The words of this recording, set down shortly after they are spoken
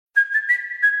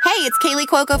it's Kaylee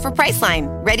Cuoco for Priceline.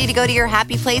 Ready to go to your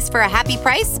happy place for a happy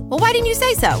price? Well, why didn't you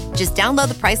say so? Just download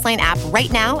the Priceline app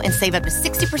right now and save up to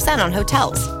 60% on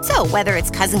hotels. So whether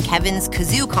it's Cousin Kevin's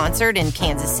Kazoo Concert in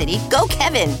Kansas City, go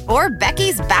Kevin, or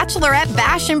Becky's Bachelorette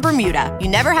Bash in Bermuda, you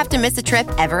never have to miss a trip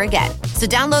ever again. So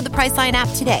download the Priceline app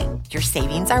today. Your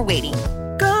savings are waiting.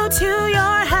 Go to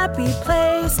your happy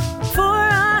place for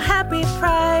a happy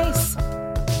price.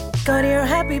 Go to your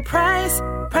happy price,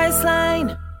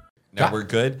 Priceline. Now we're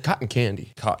good? Cotton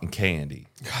candy. Cotton candy.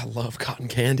 I love cotton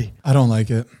candy. I don't like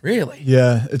it. Really?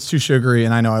 Yeah, it's too sugary,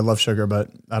 and I know I love sugar, but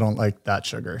I don't like that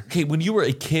sugar. Okay, when you were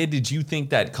a kid, did you think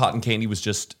that cotton candy was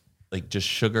just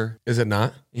sugar? Is it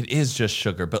not? It is just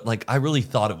sugar, but I really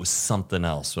thought it was something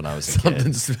else when I was a Something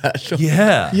kid. special.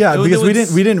 Yeah. Yeah, because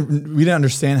we didn't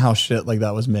understand how shit like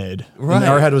that was made. Right. And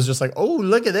our head was just like, oh,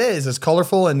 look at this. It's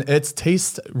colorful and it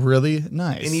tastes really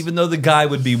nice. And even though the guy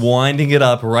would be winding it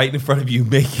up right in front of you,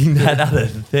 making that out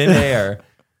of thin air,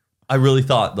 I really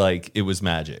thought it was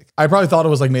magic. I probably thought it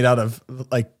was made out of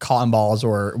cotton balls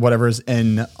or whatever's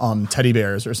in teddy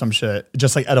bears or some shit.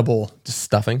 Just edible. Just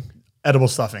stuffing. Edible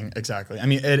stuffing, exactly. I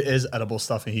mean, it is edible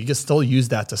stuffing. You can still use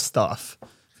that to stuff.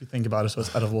 If you think about it, so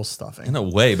it's edible stuffing. In a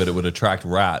way, but it would attract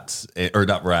rats, or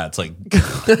not rats,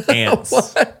 ants.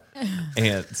 What?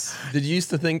 Ants. Did you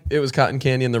used to think it was cotton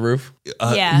candy in the roof?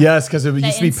 Yeah. Yes, because it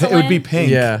used to be it would be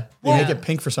pink. Yeah. They make it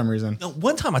pink for some reason.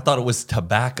 One time I thought it was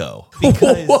tobacco.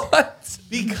 Because, What?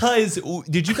 Because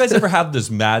did you guys ever have those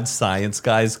mad science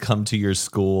guys come to your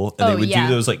school and they would do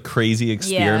those crazy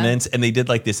experiments and they did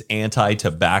this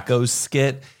anti-tobacco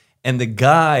skit and the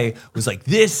guy was like,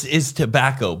 this is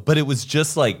tobacco, but it was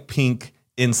just pink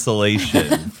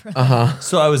insulation.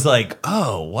 So I was like,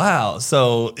 oh, wow.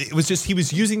 So it was just, he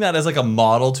was using that as a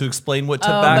model to explain what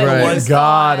tobacco was.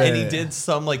 Got it. And he did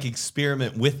some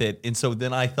experiment with it. And so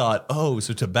then I thought, oh,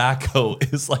 so tobacco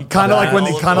is Kind of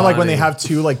like when they have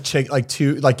two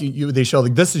they show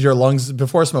this is your lungs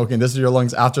before smoking, this is your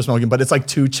lungs after smoking, but it's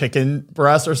two chicken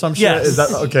breasts or some shit. Yes. Is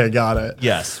that okay? Got it.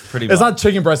 Yes, pretty much. It's not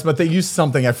chicken breast, but they use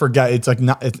something. I forget. It's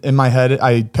not. It's in my head.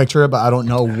 I picture it, but I don't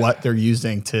know what they're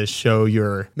using to show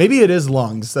your. Maybe it is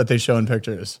lungs that they show in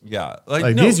pictures. Yeah.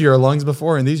 These are your lungs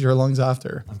before and these are your lungs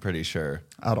after. I'm pretty sure.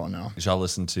 I don't know. Did y'all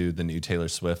listen to the new Taylor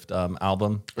Swift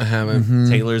album? I haven't.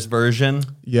 Taylor's version?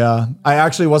 Yeah. I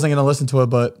actually wasn't going to listen to it,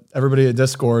 but everybody at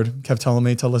Discord kept telling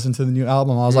me to listen to the new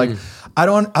album. I was like, I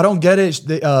don't get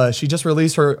it. She just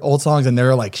released her old songs and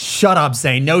they're like, shut up,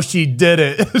 Zane. No, she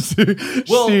didn't.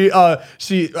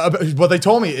 What they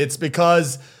told me, it's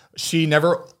because she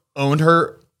never owned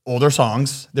her older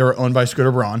songs. They were owned by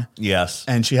Scooter Braun. Yes.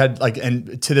 And she had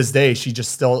and to this day, she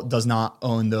just still does not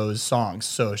own those songs.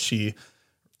 So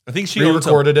I think she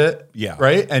re-recorded it. Yeah.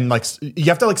 Right. And you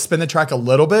have to spin the track a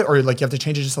little bit or you have to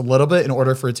change it just a little bit in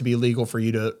order for it to be legal for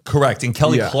you to. Correct. And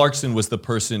Kelly Clarkson was the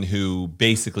person who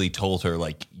basically told her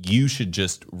you should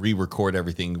just re-record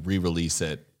everything, re-release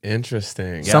it.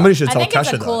 Interesting. Yeah. Somebody should I tell think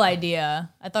Kesha it's a cool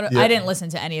idea. I thought I didn't listen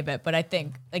to any of it, but I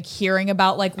think hearing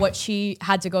about what she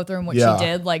had to go through and what she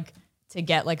did to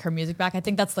get her music back, I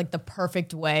think that's the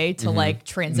perfect way to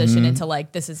transition into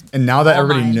this is. And now that all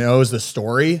everybody mine. knows the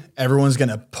story, everyone's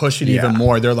gonna push it even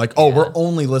more. They're like, oh, we're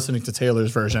only listening to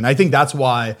Taylor's version. I think that's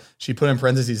why she put in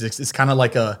parentheses. It's kind of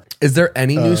like a. Is there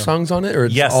any new songs on it, or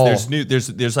yes? all? There's new. There's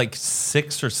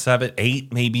 6 or 7,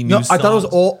 8 maybe new. No, songs. I thought it was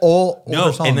all no.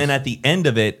 older songs. And then at the end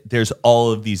of it, there's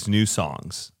all of these new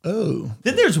songs. Oh.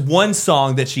 Then there's one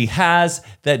song that she has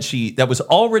that was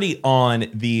already on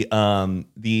the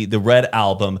Red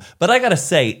album, but I gotta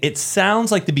say, it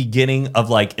sounds like the beginning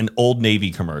of an Old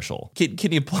Navy commercial.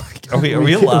 Can you play? Are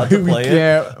we allowed to play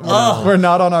it? We're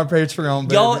not on our Patreon,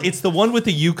 baby. Y'all, it's the one with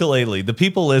the ukulele. The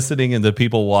people listening and the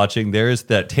people watching, there's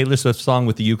that Taylor Swift song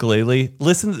with the ukulele.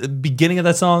 Listen to the beginning of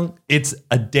that song. It's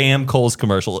a damn Kohl's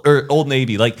commercial or Old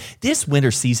Navy. This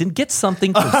winter season, get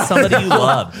something for somebody you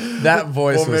love. That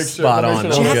voice was spot on.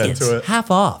 We'll get Jackets, to it. half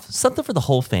off. Something for the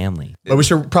whole family. But we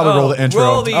should probably roll the intro.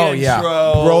 Roll the intro. yeah.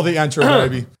 Roll the intro,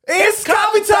 baby. It's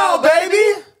coffee time,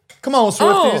 baby. Come on,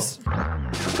 Swifties.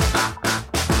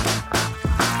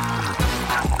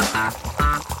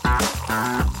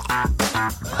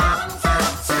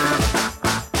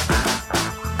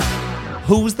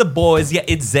 Who's the boys? Yeah,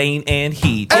 it's Zane and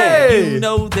Heat. Hey! You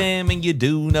know them and you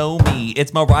do know me.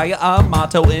 It's Mariah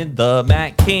Amato and the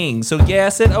Matt King. So yeah,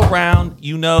 sit around.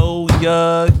 You know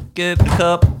ya get a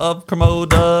cup of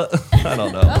Cremota. I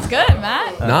don't know. That's good,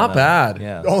 Matt. Not bad.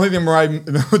 Yeah. The only thing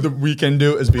that we can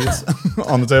do is beats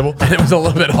on the table. And it was a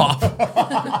little bit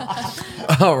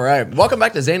off. All right. Welcome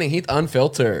back to Zane and Heath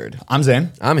Unfiltered. I'm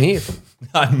Zane. I'm Heath.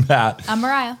 I'm Matt. I'm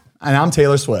Mariah. And I'm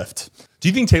Taylor Swift. Do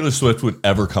you think Taylor Swift would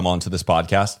ever come onto this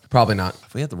podcast? Probably not.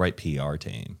 If we had the right PR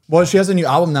team. Well, she has a new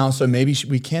album now, so maybe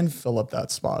we can fill up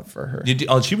that spot for her.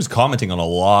 She was commenting on a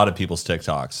lot of people's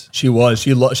TikToks. She was.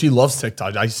 She loves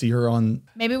TikTok. I see her on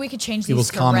Maybe we could change people's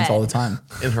these to comments red. all the time.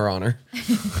 In her honor.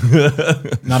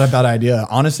 Not a bad idea.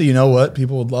 Honestly, you know what?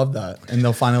 People would love that, and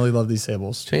they'll finally love these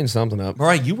tables. Change something up.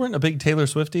 Mariah, you weren't a big Taylor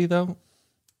Swiftie though?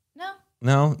 No.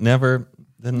 No, never.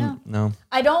 Then no.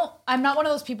 I'm not one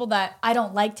of those people that I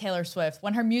don't like Taylor Swift.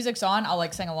 When her music's on, I'll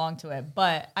like sing along to it.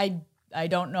 But I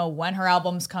don't know when her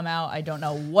albums come out. I don't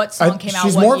know what song came out.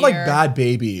 She's what more of year. like Bad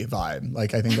Baby vibe.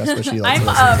 Like I think that's what she likes.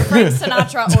 I'm Frank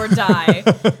Sinatra or die.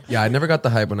 Yeah, I never got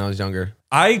the hype when I was younger.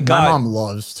 My mom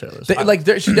loves Taylor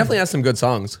Swift. She definitely has some good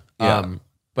songs. Yeah.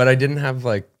 But I didn't have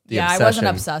like the obsession. I wasn't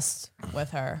obsessed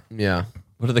with her. Yeah.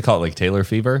 What do they call it? Like Taylor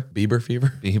fever? Bieber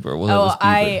fever. Bieber. Well, it was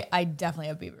Bieber. I definitely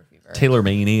have Bieber fever. Taylor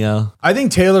mania. I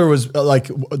think Taylor was like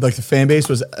the fan base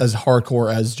was as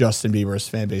hardcore as Justin Bieber's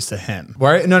fan base to him.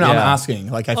 Right? No, I'm asking.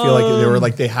 Like I feel like they were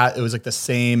like it was like the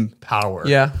same power.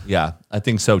 Yeah. Yeah, I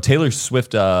think so. Taylor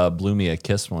Swift blew me a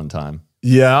kiss one time.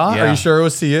 Yeah? Yeah. Are you sure it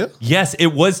was to you? Yes, it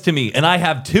was to me. And I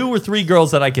have 2 or 3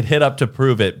 girls that I could hit up to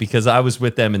prove it because I was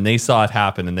with them and they saw it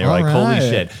happen and they were All like, holy right.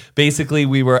 shit. Basically,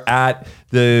 we were at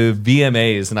the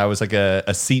VMAs and I was like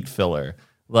a seat filler.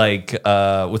 Like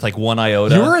with like 1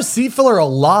 iota. You were a seat filler a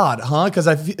lot, huh? Because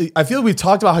I feel like we've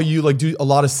talked about how you like do a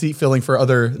lot of seat filling for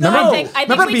other. I think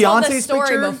remember we told this Beyonce's story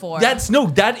picture? before.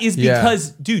 That is because,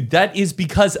 dude, that is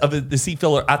because of the seat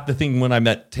filler at the thing when I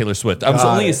met Taylor Swift. I was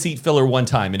only a seat filler one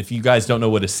time. And if you guys don't know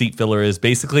what a seat filler is,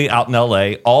 basically out in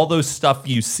LA, all those stuff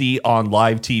you see on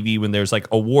live TV when there's like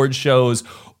award shows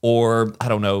or I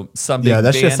don't know, some big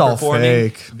that's band just all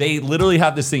performing. fake. They literally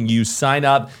have this thing. You sign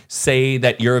up, say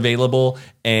that you're available,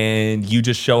 and you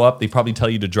just show up. They probably tell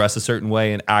you to dress a certain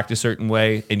way and act a certain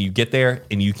way, and you get there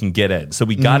and you can get in. So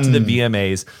we got to the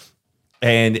VMAs,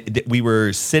 and we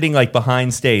were sitting like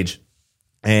behind stage.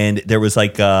 And there was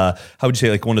like, how would you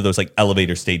say, like one of those like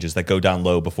elevator stages that go down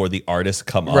low before the artists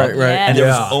come up. Right. And there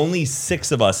Yeah. was only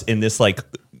 6 of us in this like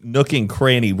nook and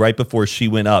cranny right before she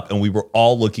went up, and we were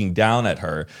all looking down at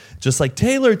her, just like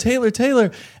Taylor, Taylor,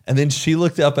 Taylor. And then she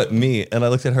looked up at me, and I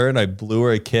looked at her, and I blew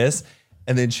her a kiss.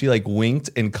 And then she like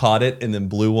winked and caught it, and then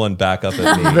blew one back up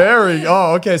at me.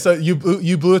 Okay. So you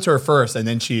blew it to her first, and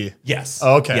then she. Yes.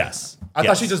 Okay. Yes. I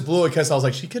thought she just blew a kiss. I was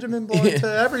like, she could have been blowing to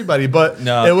everybody, but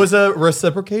No. it was a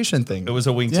reciprocation thing. It was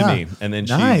a wink Yeah. to me, and then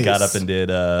she Nice. got up and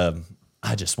did.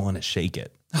 I just want to shake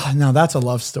it. Now that's a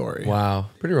love story. Wow.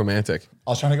 Pretty romantic. I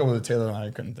was trying to go with a Taylor and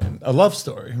I couldn't think. A love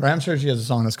story, right? I'm sure she has a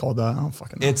song that's called that. I don't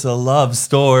fucking know. It's a love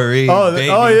story. Oh, baby,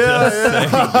 yeah. just say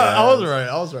yes. I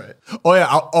was right. Oh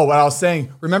yeah. What I was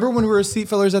saying. Remember when we were seat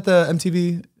fillers at the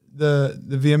MTV, the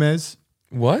VMAs?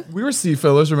 What? We were seat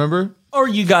fillers. Remember? Or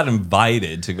you got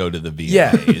invited to go to the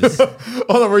VMAs. Yeah.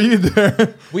 Oh, were you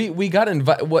there? We got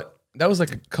invited. What? That was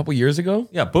like a couple years ago.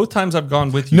 Yeah, both times I've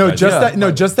gone with you. No, guys. just Yeah. that. No,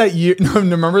 just that year. No,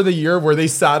 remember the year where they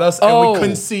sat us and Oh. we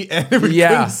couldn't see any.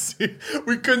 Yeah.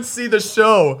 We couldn't see the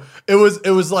show. It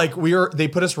was like they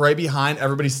put us right behind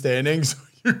everybody standing, so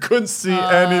you couldn't see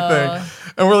anything.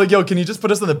 And we're like, yo, can you just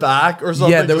put us in the back or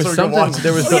something? Yeah, there was just so we can something. watch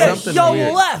There was the show? something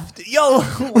weird. left.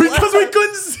 Because we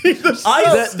couldn't see the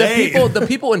show. The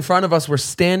people in front of us were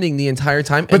standing the entire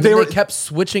time, But and they they were- kept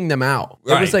switching them out.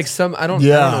 It Right. was like some I don't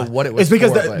Yeah, know what it was. It's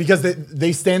because for, but- because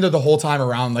they stand there the whole time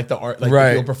around like the art, like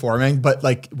Right. the people performing, but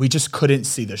like we just couldn't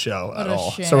see the show at a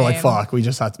all. So we're like, shame. fuck,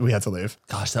 we had to leave.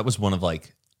 Gosh, that was one of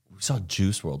like, we saw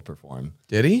Juice WRLD perform.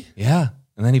 Did he? Yeah.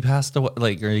 And then he passed away,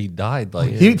 like, or he died.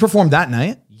 Like, He performed that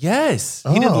night. yes.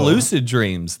 He did Oh. Lucid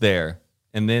Dreams there.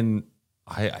 And then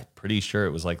I'm pretty sure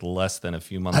it was like less than a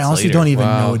few months I honestly later. don't even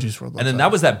Wow. know Juice WRLD. And then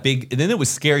that was that big, and then it was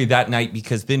scary that night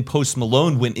because then Post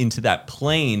Malone went into that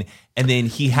plane and then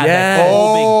he had that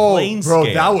whole big plane bro,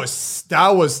 scare.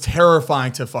 that was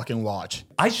terrifying to fucking watch.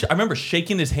 I remember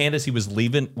shaking his hand as he was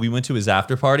leaving. We went to his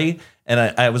after party and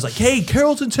I was like, hey,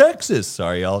 Carrollton, Texas.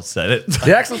 Sorry, y'all said it.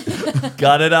 Jackson.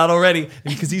 Got it out already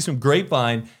because he's from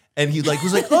Grapevine. And he like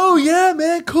was like, oh yeah,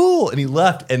 man, cool. And he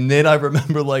left. And then I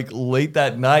remember like late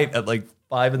that night at like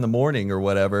 5 a.m. or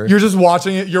whatever. You're just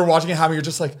watching it. You're watching it happen. You're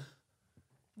just like,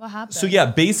 What happened? So yeah,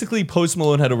 basically Post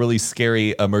Malone had a really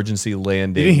scary emergency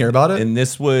landing. You didn't hear about it? And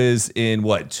this was in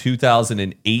what,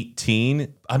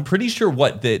 2018? I'm pretty sure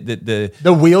what the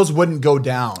the wheels wouldn't go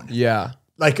down. Yeah.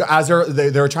 Like as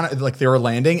they were trying to, like they were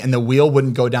landing and the wheel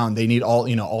wouldn't go down. They need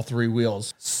all 3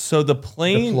 wheels. So the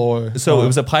plane, Deploy. so it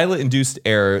was a pilot-induced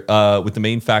error with the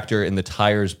main factor in the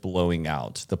tires blowing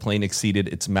out. The plane exceeded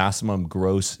its maximum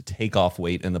gross takeoff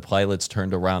weight, and the pilots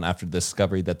turned around after the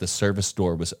discovery that the service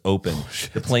door was open.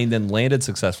 The plane then landed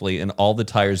successfully, and all the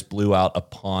tires blew out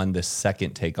upon the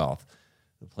second takeoff.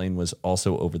 The plane was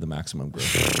also over the maximum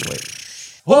gross weight.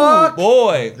 Oh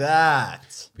boy!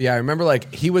 That. Yeah, I remember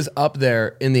like he was up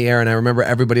there in the air, and I remember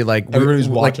everybody Everybody's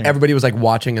watching. Like everybody was like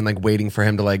watching and like waiting for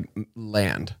him to like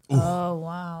land. Oh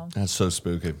wow. That's so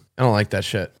spooky. I don't like that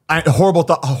shit. Horrible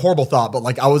thought. But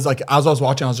like I was like, as I was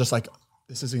watching, I was just like,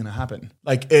 this isn't gonna happen.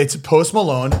 Like it's Post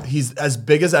Malone. He's as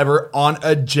big as ever on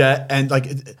a jet, and like,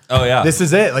 Oh yeah, this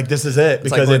is it. Like this is it it's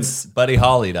because like when it's Buddy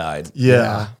Holly died.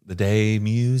 yeah. The day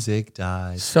music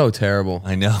dies. So terrible.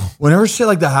 I know. Whenever shit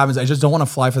like that happens, I just don't want to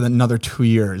fly for another 2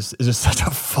 years. It's just such a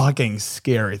fucking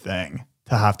scary thing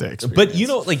to have to experience. But you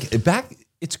know, like back,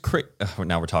 it's crazy.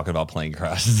 Now we're talking about plane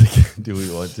crashes again. Do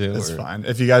we want to? it's fine.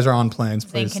 If you guys are on planes,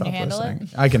 Zane, please can you stop handle listening. it?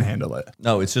 I can handle it.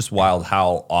 No, it's just wild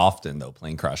how often though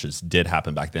plane crashes did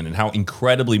happen back then, and how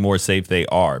incredibly more safe they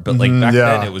are. But like back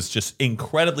yeah. then, it was just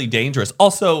incredibly dangerous.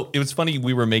 Also, it was funny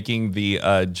we were making the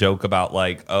joke about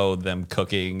like them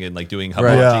cooking and like doing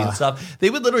hibachi Yeah. and stuff. They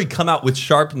would literally come out with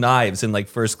sharp knives in like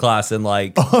first class and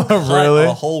like cut Really?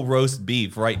 a whole roast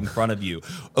beef right in front of you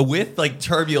with like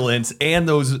turbulence and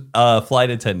those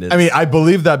flight attendants. I mean, I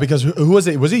believe that because who was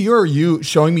it? Was it you or you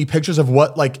showing me pictures of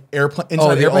what like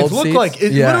inside the airplanes old look seats? like?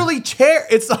 It's Yeah. literally chair.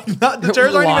 It's like not the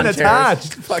chairs aren't Lawn even chairs.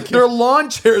 attached. Fucking- They're lawn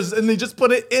chairs, and they just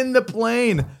put it in the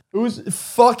plane. It was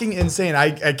fucking insane.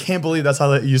 I can't believe that's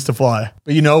how they used to fly.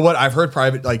 But you know what? I've heard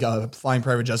flying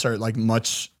private jets are like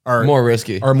More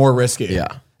risky. Are more risky. Yeah.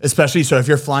 Especially so if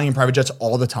you're flying in private jets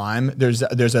all the time, there's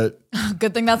a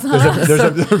Good thing that's not us.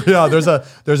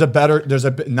 there's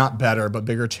a not better but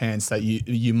bigger chance that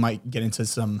you might get into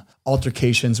some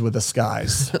altercations with the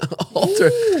skies.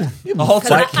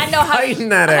 I know how Fighting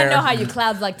that air. I know how you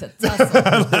clouds like to tussle.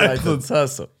 Like the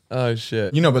tussle. Oh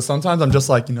shit. You know, but sometimes I'm just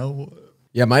like,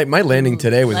 Yeah, my landing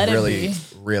today was Let it really be.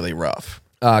 really rough.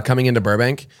 Coming into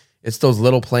Burbank, it's those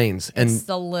little planes, and It's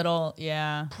the little,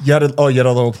 yeah. you had a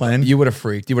little plane. you would have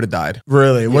freaked. You would have died.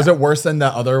 Really? Was it worse than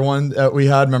that other one that we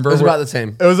had? Remember? It was about the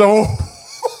same. It was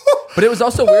But it was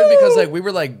also weird because like we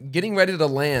were like getting ready to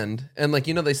land, and like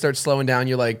they start slowing down.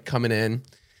 You're like coming in,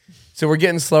 so we're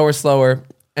getting slower,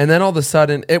 and then all of a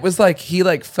sudden it was like he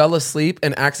like fell asleep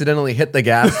and accidentally hit the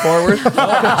gas forward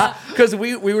because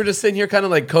we were just sitting here kind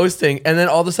of like coasting, and then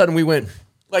all of a sudden we went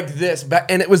like this back,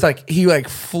 and it was like he like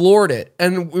floored it,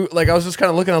 and I was just kind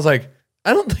of looking. I was like,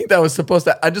 I don't think that was supposed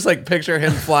to. I just like picture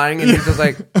him flying, and he's just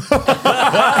like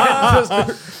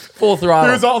just full throttle.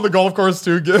 He was out on the golf course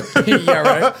too.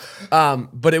 Yeah, right.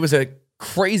 But it was a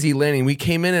crazy landing. We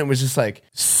came in and it was just like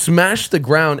smash the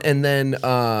ground and then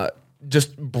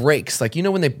just brakes. Like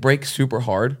when they brake super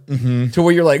hard to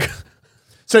where you're like.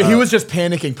 So he was just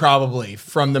panicking probably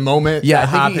from the moment Yeah,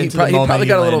 that I happened think to the he moment probably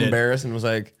got a little landed. embarrassed and was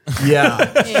like, Yeah.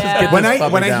 Yeah. when this I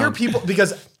puppy hear down. people,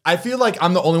 because I feel like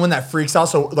I'm the only one that freaks out.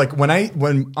 So like when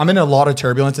I'm in a lot of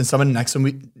turbulence and someone next to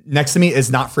me is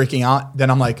not freaking out,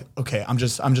 then I'm like, okay, I'm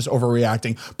just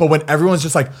overreacting. But when everyone's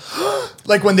just like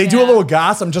when they do a Yeah. little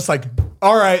gas, I'm just like,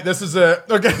 all right, this is it.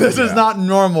 Okay, this is not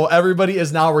normal. Everybody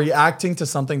is now reacting to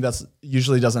something that's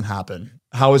usually doesn't happen.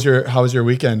 How was your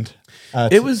weekend?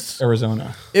 It was-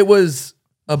 Arizona. it was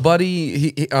a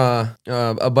buddy,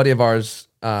 a buddy of ours.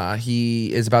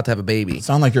 He is about to have a baby.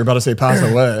 Sound like you're about to say pass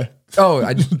away. Oh,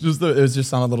 It just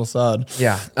sounded a little sad.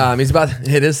 yeah.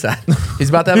 It is sad. He's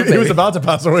about to have a baby. He was about to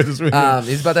pass away this week.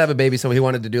 He's about to have a baby, so he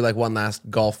wanted to do like one last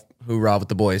golf hoorah with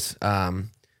the boys. But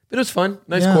it was fun.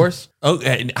 Nice Yeah. course.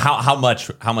 Okay, and how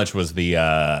much was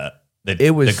the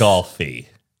It was- the golf fee?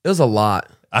 It was a lot.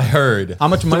 I heard. How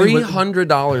much money?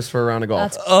 $300 for a round of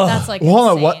golf. That's like Hold on,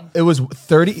 insane. what? It was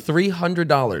 30.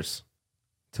 $300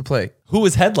 to play. Who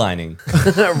was headlining?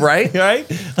 Right? Right?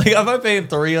 Like, if I'm paying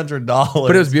 $300,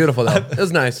 But it was beautiful though. It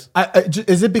was nice.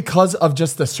 Is it because of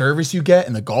just the service you get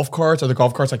and the golf carts? Are the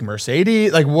golf carts like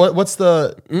Mercedes? Like what's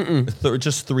the?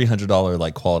 just $300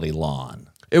 like quality lawn.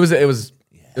 It was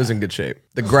in good shape.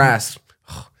 The grass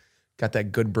got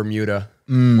that good Bermuda.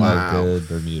 Wow, good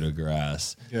Bermuda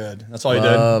grass. Good. That's all you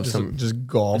Love did. some- Just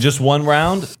golf. Just one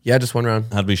round. Yeah, just one round.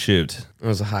 How'd we shoot? It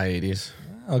was a high 80s.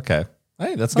 Okay.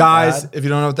 Hey, that's not Guys, bad. if you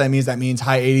don't know what that means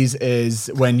high 80s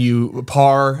is when you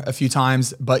par a few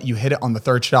times, but you hit it on the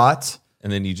third shot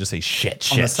And then you just say shit.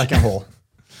 on the second hole.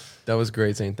 That was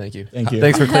great, Zane. Thank you. Thank you.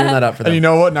 Thanks for clearing that up for And them. you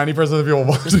know what? 90% of the people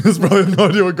watching this probably have no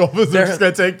idea what golf is. They're just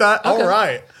gonna take that. All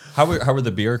right. How were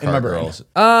the beer cart girls?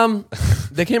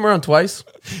 They came around twice.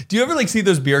 Do you ever like see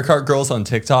those beer cart girls on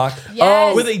TikTok?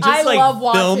 Yes, where they just I love like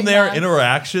watching film their them.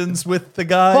 interactions with the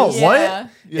guys. Oh, what? Yeah.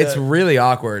 It's really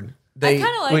awkward. I kind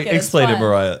of like Wait, it. It's explain it, fun.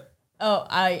 Mariah. Oh,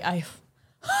 I.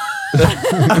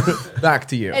 Back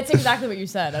to you. It's exactly what you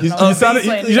said. I don't You, know you what sounded, to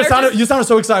explain. you just They're sounded, you sounded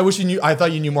so excited. I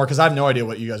thought you knew more because I have no idea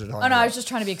what you guys are talking Oh no, about. I was just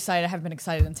trying to be excited. I haven't been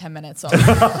excited in 10 minutes. So.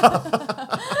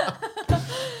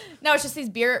 No, it's just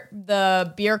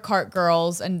the beer cart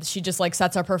girls, and she just like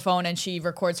sets up her phone and she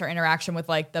records her interaction with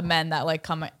like the men that like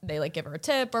come, they like give her a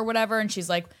tip or whatever, and she's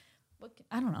like,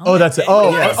 I don't know. Oh, that's it. Oh,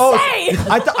 What do I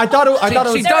say? I thought it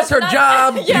was. She does her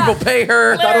job. Yeah. People pay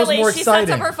her. thought it was Literally, more she sets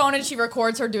exciting. up her phone and she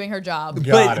records her doing her job.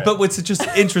 Got it. But what's just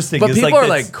interesting But is people like are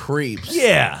this- like creeps.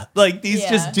 yeah, like these Yeah.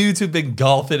 just dudes who've been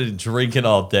golfing and drinking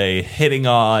all day, hitting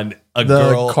on a the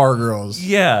girl. car girls.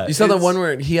 Yeah, You saw the it's- one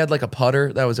where he had like a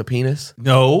putter that was a penis?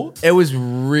 No, It was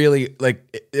really like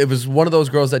it was one of those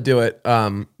girls that do it.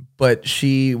 But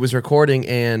she was recording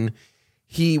and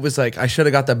he was like, I should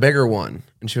have got the bigger one.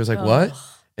 And she was like, what?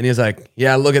 And he was like,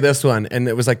 yeah, look at this one. And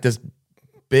it was like this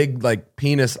big like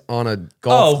penis on a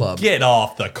golf club. get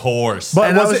off the course. But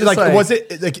And I was was it just like, like- was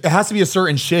it like it has to be a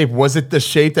certain shape? Was it the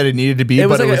shape that it needed to be? It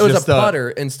was but like it was just a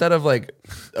putter instead of like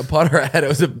a putter head. It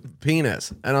was a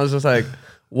penis, and I was just like,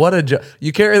 "What a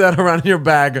you carry that around in your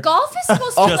bag." Golf is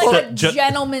supposed to be Just like a- a ju-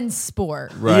 gentleman's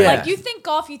sport. Right. Yeah. Like you think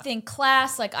golf, you think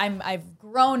class. Like I've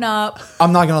grown up.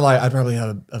 I'm not gonna lie. I'd probably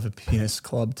have a penis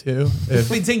club too. If,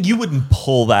 Wait, saying you wouldn't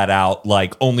pull that out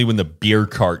like only when the beer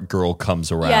cart girl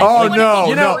comes around. Yeah, Oh, you wouldn't no, think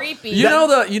You know, creepy.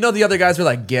 you know the other guys were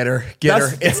like, "Get her, get her,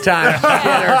 it's time,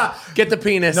 get her, get the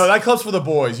penis." no, that club's for the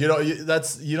boys. You don't.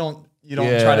 You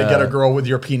don't try to get a girl with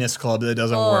your penis club. That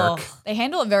doesn't Oh, work. they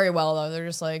handle it very well though. They're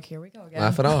just like, here we go again.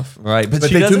 Laugh it off. Right, but But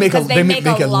she they do doesn't- make a Because they they make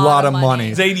make a a lot of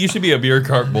money. Zane, you should be a beer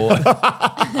cart boy.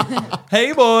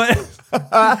 Hey, boy.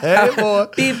 Hey boy.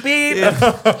 Beep beep.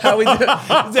 How we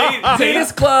do? Zane,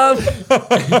 Penis club.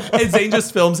 and Zane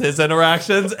just films his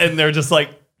interactions, and they're just like,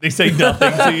 they say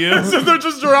nothing to you. So they're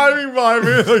just driving by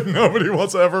me like nobody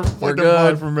wants to ever fucking buy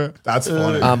good. from me. That's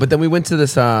funny. But then we went to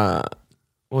this. What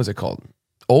was it called?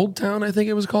 Old Town, I think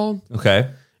it was called. Okay.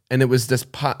 And it was this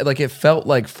like it felt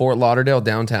like Fort Lauderdale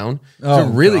downtown. It's Oh, a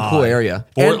really God. cool area.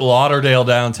 Fort And- Lauderdale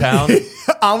downtown.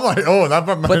 I'm like, oh, that.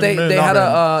 but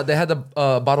they had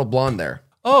a bottled blonde there.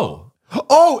 Oh.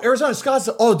 Oh, Arizona,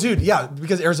 Scottsdale. Oh, dude, yeah,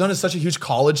 because Arizona is such a huge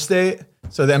college state,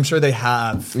 so I'm sure they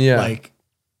have like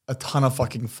a ton of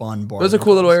fucking fun bars. It was a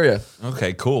cool little area.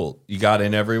 Okay, cool. You got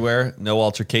in everywhere. No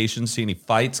altercations. See any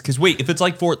fights? Because wait, if it's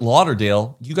like Fort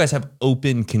Lauderdale, you guys have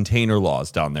open container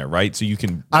laws down there, right? So you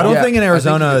can. I don't Yeah, think in I think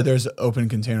Arizona there's open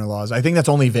container laws. I think that's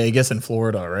only Vegas and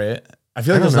Florida, right? I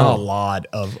feel like there's not a lot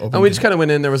of open. And we just kind of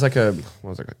went in. There was like a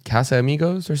Casa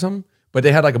Amigos or something, but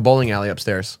they had like a bowling alley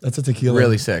upstairs. that's a tequila.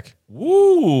 Really sick.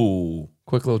 Ooh.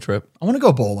 Quick little trip. I want to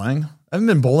go bowling. I haven't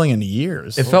been bowling in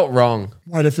years. It felt wrong.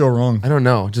 Why did it feel wrong? I don't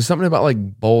know. Just something about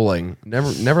like bowling.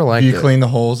 Never liked Do you it. clean the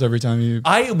holes every time you?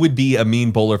 I would be a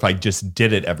mean bowler if I just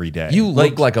did it every day. You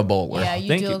look like a bowler. Yeah, you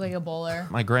Thank do you. look like a bowler.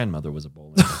 My grandmother was a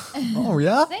bowler. Oh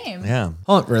yeah. Same. Yeah.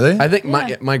 Oh really? I think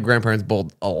my grandparents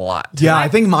bowled a lot. Yeah, I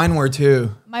think mine were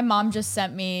too. My mom just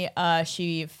sent me,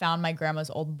 she found my grandma's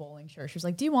old bowling shirt. She was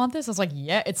like, do you want this? I was like,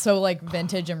 yeah. It's so like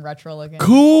vintage and retro looking.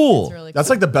 Cool. It's really That's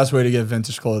cool. like the best way to get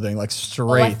vintage clothing, like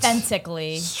straight,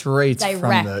 authentically, straight direct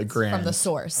from the grand. from the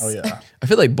source. Oh yeah. I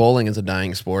feel like bowling is a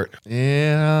dying sport.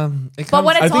 Yeah. But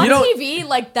when I it's think on you don't- TV,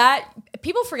 like that,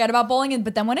 people forget about bowling.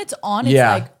 But then when it's on, it's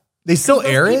Yeah. like, They still those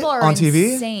air it people are on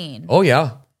TV. insane. Oh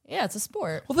yeah. Yeah, it's a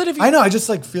sport. well, then if you I know. I just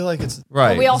like feel like it's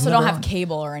right. But we also don't never have on.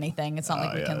 cable or anything. It's not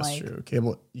like we yeah, can that's like. true.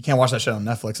 Cable. You can't watch that shit on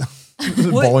Netflix.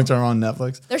 Bowling tournament on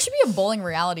Netflix. There should be a bowling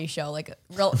reality show, like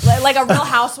like a Real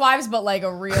Housewives, but like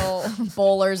a real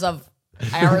bowlers of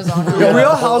Arizona. The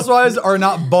Real Housewives are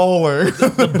not bowlers.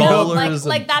 No, bowlers.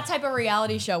 like that type of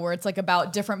reality show where it's like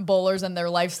about different bowlers and their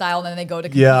lifestyle, and then they go to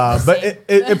compete Yeah, in the but same-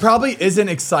 it probably isn't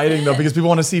exciting though because people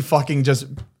want to see fucking just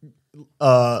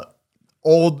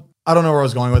old. I don't know where I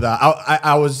was going with that.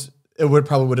 I was. It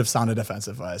would have sounded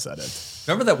offensive if I said it.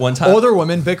 remember that one time. Older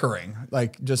women bickering,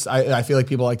 like just I feel like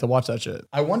people like to watch that shit.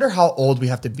 I wonder how old we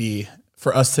have to be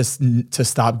for us to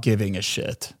stop giving a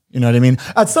shit. You know what I mean?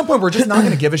 At some point, we're just not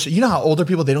going to give a shit. You know how older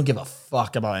people, they don't give a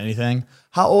fuck about anything.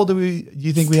 How old do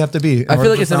you think we have to be? I feel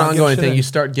like Or it's an not give a ongoing shit? thing. You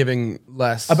start giving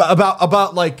less.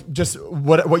 About like just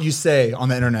what you say on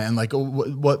the internet and like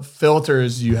what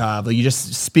filters you have. Like you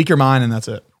just speak your mind and that's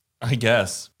it. I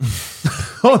guess.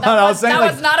 Hold on, I was saying that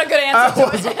like was not a good answer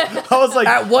to it. I was like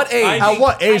At what age? At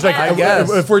what age? Like I guess.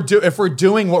 if we're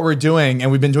doing what we're doing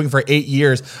and we've been doing for 8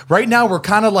 years, right now we're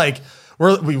kind of like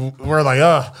we're like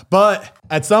but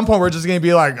At some point, we're just going to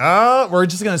be like, we're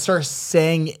just going to start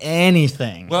saying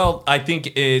anything. Well, I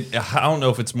think I don't know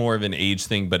if it's more of an age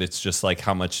thing, but it's just like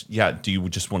how much, do you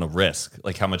just want to risk?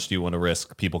 Like, how much do you want to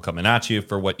risk people coming at you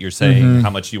for what you're saying? How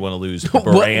much do you want to lose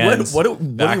brands? What do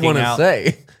you want to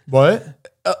say? What?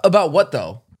 About what,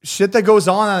 though? Shit that goes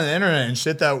on the internet and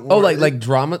shit that... Oh, like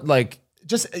drama? Like...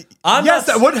 Just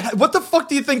what the fuck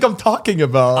do you think I'm talking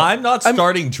about? I'm not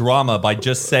starting drama by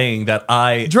just saying that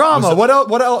drama. What else?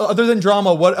 Other than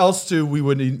drama? What else would we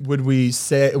not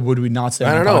say?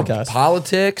 On the podcast?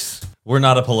 Politics. We're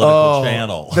not a political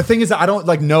channel. The thing is, that I don't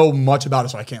know much about it,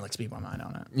 so I can't speak my mind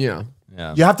on it. Yeah.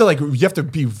 You have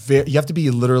to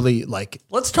be literally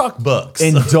Let's talk books.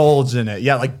 Indulge in it.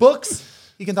 Yeah, like books.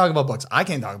 You can talk about books. I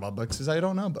can't talk about books because I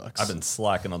don't know books. I've been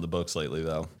slacking on the books lately,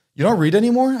 though. You don't read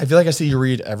anymore? I feel like I see you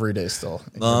read every day still.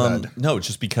 No,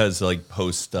 just because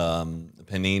post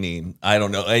Panini, I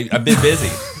don't know. I've been busy,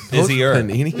 busier.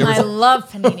 Panini? I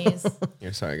love paninis.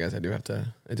 You're sorry, guys. I do have to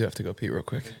go pee real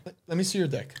quick. Let me see your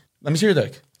dick. No,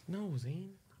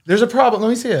 Zane. There's a problem. Let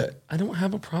me see it. I don't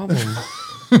have a problem.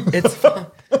 It's fine.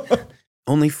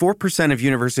 Only 4% of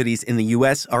universities in the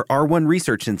U.S. are R1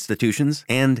 research institutions,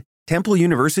 and Temple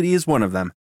University is one of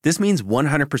them. This means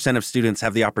 100% of students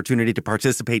have the opportunity to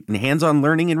participate in hands-on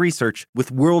learning and research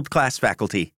with world-class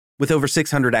faculty. With over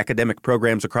 600 academic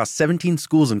programs across 17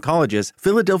 schools and colleges,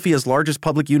 Philadelphia's largest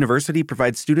public university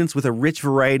provides students with a rich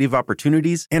variety of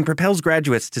opportunities and propels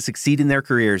graduates to succeed in their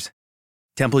careers.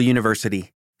 Temple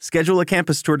University. Schedule a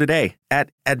campus tour today at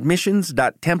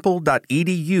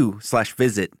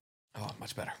admissions.temple.edu/visit. Oh,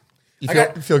 much better. You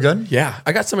feel good? Yeah.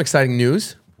 I got some exciting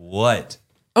news. What?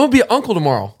 I'm going to be an uncle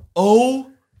tomorrow. Oh,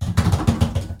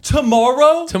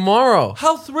 tomorrow? Tomorrow.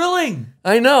 How thrilling.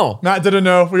 I know. Matt didn't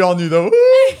know. We all knew though.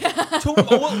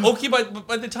 Okay, but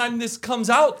by the time this comes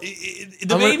out,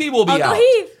 the baby will be out.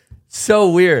 So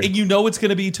weird. And you know it's going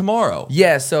to be tomorrow.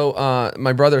 Yeah, so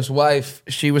my brother's wife,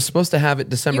 she was supposed to have it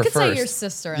December 1st. You could say your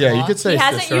sister-in-law. Yeah, you could say he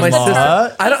hasn't sister-in-law. used the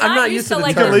term. I'm not used to the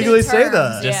like term. You can legally new say terms.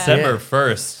 that. Yeah. December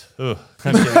 1st. Ooh.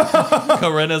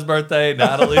 Corinna's birthday,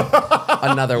 Natalie.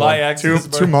 Another My one. ex's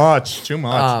Too much.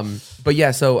 But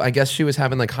yeah, so I guess she was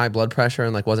having high blood pressure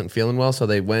and wasn't feeling well. So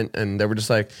they went and they were just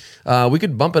like, we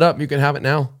could bump it up. You can have it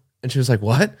now. And she was like,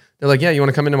 what? They're like, yeah, you want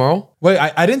to come in tomorrow? Wait,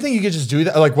 I didn't think you could just do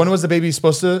that. When was the baby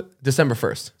supposed to? December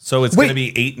 1st. So it's going to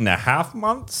be 8.5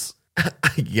 months?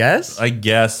 I guess. I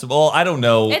guess. Well, I don't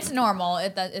know. It's normal.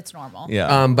 It's normal.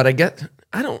 Yeah. But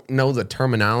I don't know the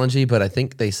terminology, but I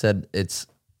think they said it's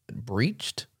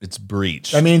breached. It's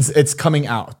breach. That means it's coming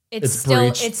out. It's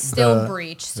still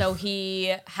breached. So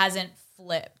he hasn't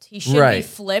flipped. He should be Right.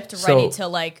 flipped, So- ready to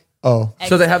Oh.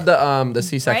 So they have the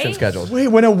C-section Right? scheduled. Wait,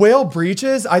 when a whale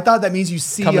breaches, I thought that means you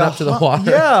see Coming up to the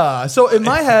water. Yeah. So in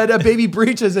my head, a baby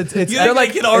breaches. It's you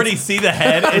can already see the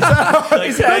head.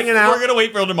 It's hanging out. We're going to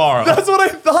wait for tomorrow. That's what I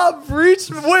thought. Breach.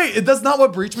 Wait, that's not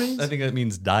what breach means. I think that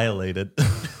means dilated.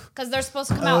 because they're supposed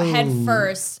to come out head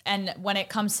first, and when it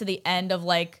comes to the end of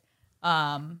the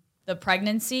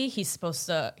pregnancy, he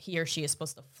or she is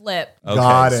supposed to flip. Okay,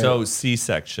 Got it. so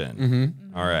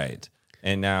C-section. All right,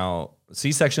 and now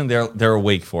C-section, they're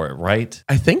awake for it, right?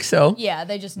 I think so. Yeah,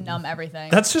 they just numb everything.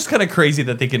 That's just kind of crazy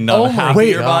that they can numb Oh my half of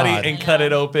your God. body and cut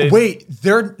it open. Wait,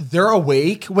 they're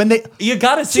awake when they. You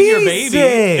gotta see your baby.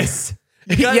 Jesus.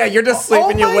 Yeah, you're just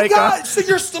sleeping. You wake up. So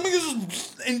your stomach is just.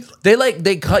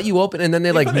 They cut you open and then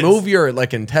they move your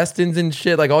intestines and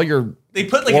shit, all your. They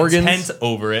put organs. a tent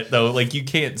over it though, you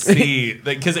can't see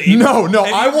because No,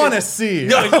 I want to see.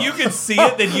 No, if you could see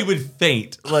it, then you would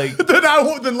faint.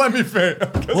 Then let me faint.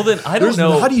 Well, then I don't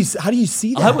know. How do you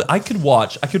see that? I could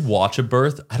watch a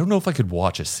birth. I don't know if I could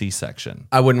watch a C-section.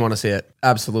 I wouldn't want to see it.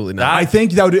 Absolutely not. I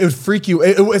think it would freak you.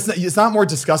 It's not more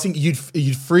disgusting. You'd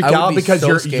freak I would out be because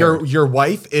so scared. your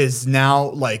wife is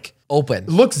now Open.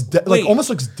 looks Wait. almost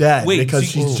looks dead Wait,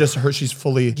 because so you- she's just her. She's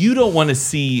fully. You don't want to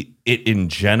see it in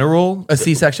general. A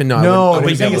C-section? No. No, I but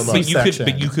wouldn't be you able to think look. it's C-section.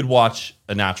 But you could watch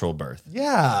a natural birth.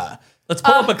 Yeah. Let's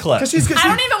pull up a clip. Because she's. I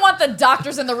don't even want the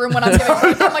doctors in the room when I'm giving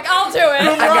birth. I'm like, I'll do it.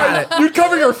 I got it. You'd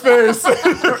cover your face.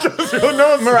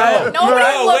 No, Mariah. Nobody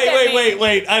Oh, look at me.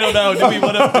 wait. I don't know. Do we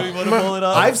want to pull it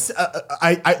up?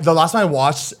 The last time I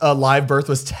watched a live birth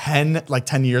was 10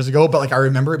 years ago, but I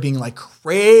remember it being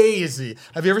crazy.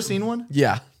 Have you ever seen one?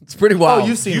 Yeah. It's pretty wild. Oh,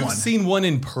 you've seen You've one. seen one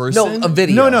in person? No, a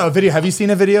video. No, a video. Have you seen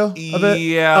a video of it?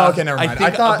 Yeah. Oh, okay, never mind. I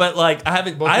think, thought. but I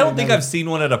haven't. I don't think never- I've seen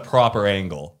one at a proper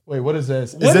angle. Wait, what is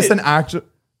this? What is this is- an actual?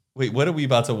 Wait, what are we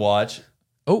about to watch?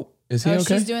 Oh, is he Oh,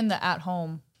 okay? she's doing the at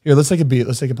home. Here, let's take a beat.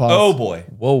 Let's take a pause. Oh boy.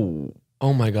 Whoa.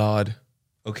 Oh my God.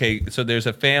 Okay, so there's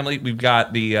a family. We've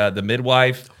got the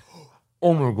midwife.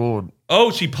 Oh my God. Oh,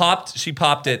 she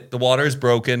popped it. The water is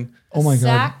broken. Oh my God.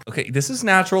 Zach, Okay, this is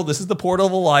natural. This is the portal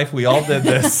of life. We all did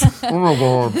this. Oh my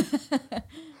God.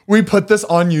 We put this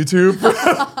on YouTube.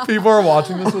 People are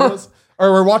watching this with us.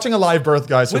 Or we're watching a live birth,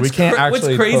 guys, so we can't actually.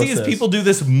 What's crazy post is this. people do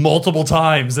this multiple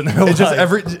times in their life.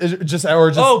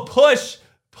 Oh, push.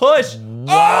 Wow. Oh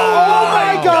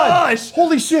my gosh.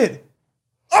 Holy shit.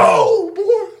 Oh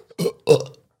boy.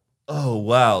 Oh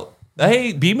wow.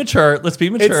 Hey, be mature. Let's be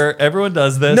mature. Everyone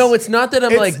does this. No, it's not that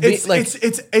I'm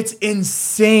It's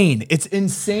insane. It's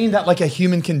insane that like a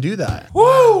human can do that.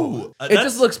 Woo! it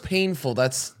just looks painful.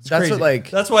 That's crazy. what like.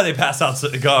 That's why they pass out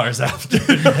cigars after.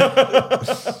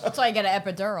 that's why I get an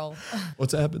epidural.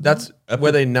 What's happening? That's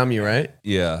where they numb you, right?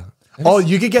 Yeah. Oh,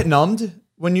 you could get numbed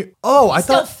when you. Oh, I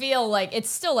still thought. feel like it's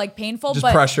still like painful, Just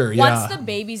but pressure, once yeah. the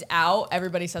baby's out,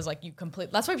 everybody says like you complete.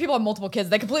 That's why people have multiple kids.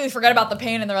 They completely forget about the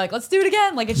pain and they're like, let's do it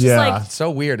again. Like it's just Yeah. like It's so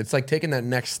weird. It's like taking that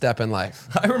next step in life.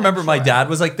 I remember my dad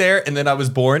was like there, and then I was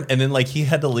born, and then like he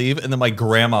had to leave, and then my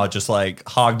grandma just like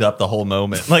hogged up the whole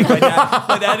moment. Like my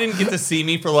dad didn't get to see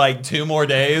me for like 2 more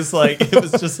days. Like it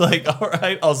was just like, all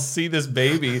right, I'll see this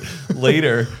baby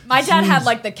later. my dad had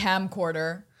like the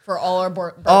camcorder for all our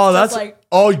births. Oh, So that's it's like.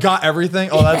 Oh, you got everything.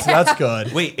 Oh, that's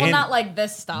good. Wait, Well, and not like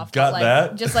this stuff. Got but like,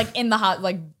 that? Just like in the hot,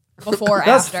 like before,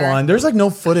 That's after. fun. There's like no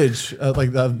footage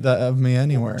like that of me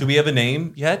anywhere. do we have a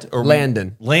name yet? Or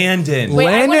Landon. Landon. Wait,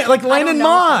 Landon, I like don't Landon know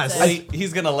if Moss. that's it.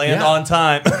 He's gonna land Yeah. on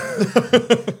time.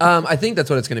 I think that's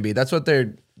what it's gonna be. That's what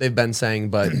they've been saying,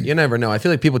 but you never know. I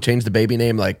feel like people change the baby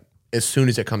name like as soon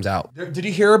as it comes out. Did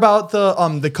you hear about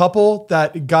the couple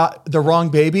that got the wrong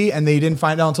baby and they didn't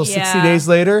find out until 60 Yeah. days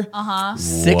later?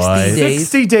 60 What? days.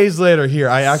 60 days later. Here,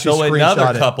 I actually So screenshot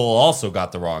another it. couple also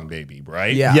got the wrong baby,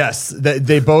 right? Yeah. Yes,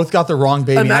 they both got the wrong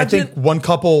baby. And I Imagine- think one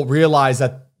couple realized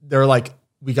that they're like,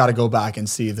 we got to go back and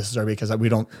see if this is our baby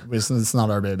because it's not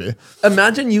our baby.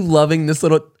 Imagine you loving this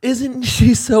little. Isn't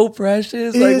she so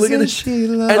precious? Like look at Isn't this. she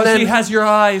And lovely? Oh, then she has your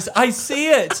eyes. I see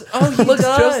it. Oh, he looks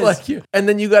does. just like you. And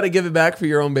then you got to give it back for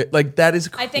your own baby. Like that is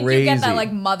crazy. I think you get that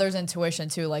like mother's intuition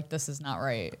too. Like this is not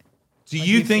right. Do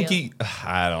you you think feel-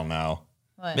 I don't know.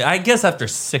 What? I mean, I guess after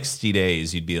 60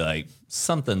 days, you'd be like,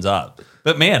 something's up.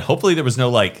 But man, hopefully there was no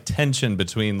like tension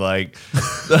between like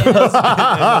the husband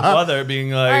and the mother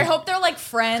being Or I like, hope they're like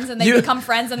friends and they You- become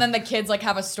friends, and then the kids like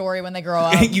have a story when they grow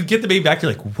up. you get the baby back,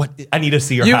 you're like, what? I need to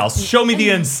see your You- house. Show me the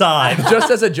inside. Just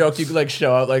as a joke, you could like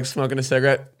show out like smoking a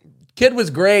cigarette. Kid was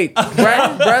great.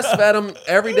 Breastfed him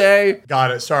every day.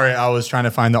 Got it. Sorry, I was trying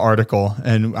to find the article,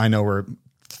 and I know we're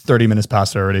 30 minutes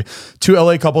past it already. 2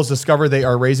 LA couples discover they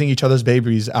are raising each other's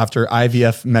babies after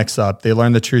IVF mix-up. They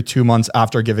learned the truth 2 months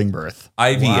after giving birth.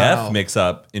 IVF Wow. mix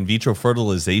up, in vitro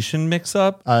fertilization mix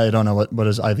up. I don't know what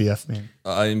does IVF mean.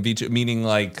 In vitro, meaning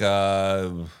like,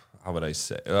 how would I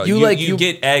say? You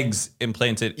get eggs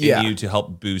implanted in Yeah. you to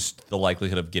help boost the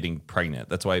likelihood of getting pregnant.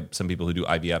 That's why some people who do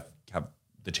IVF have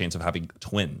the chance of having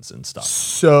twins and stuff.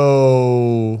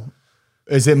 So,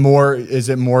 is it more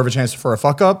of a chance for a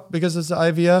fuck up because it's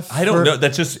IVF? I don't know.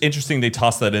 That's just interesting. They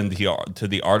tossed that into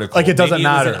the article. Like, it doesn't Maybe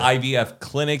matter. It was an IVF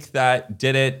clinic that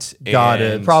did it. Got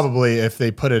it. and- Probably if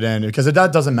they put it in because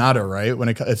that doesn't matter, right?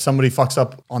 If somebody fucks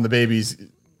up on the babies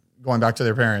going back to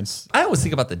their parents. I always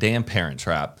think about the damn Parent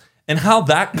Trap and how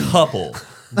that couple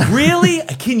really.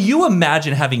 Can you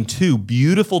imagine having 2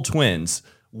 beautiful twins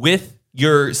with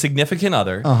your significant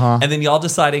other, and then y'all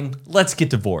deciding, let's get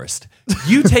divorced.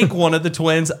 You take one of the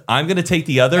twins, I'm gonna take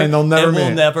the other, And they'll never we'll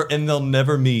meet. they'll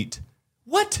never meet.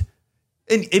 What?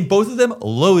 And both of them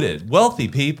loaded, wealthy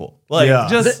people. Like Yeah.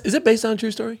 just Is it based on a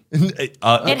true story? It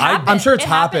happens. I'm sure it's It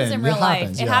happens happened. in It real life.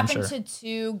 happens. It Yeah, I'm happened sure. to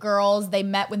 2 girls. They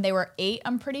met when they were 8.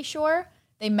 I'm pretty sure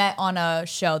they met on a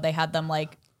show. They had them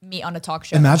like meet on a talk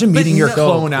show. Imagine meeting your so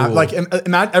clone out. cool. Like,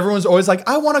 imagine everyone's always like,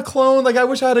 I want a clone. Like, I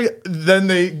wish I had a.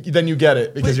 Then you get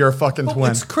it because you're a fucking But twin.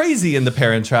 what's crazy in the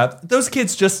Parent Trap, those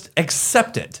kids just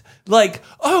accept it. Like,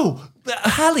 oh,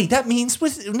 Hallie, that means we're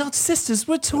not sisters,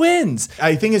 we're twins.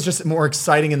 I think it's just more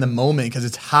exciting in the moment because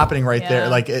it's happening right there. Yeah.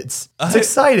 Like, it's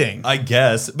exciting. I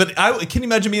guess. But can you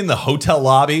imagine me in the hotel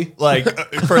lobby, like,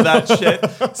 for that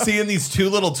shit? Seeing these 2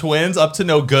 little twins up to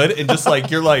no good and just like,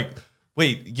 you're like,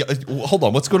 wait, hold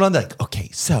on, what's going on? They're like, okay,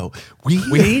 so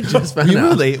we just found we were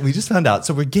out. late. We just found out.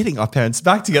 So we're getting our parents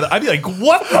back together. I'd be like,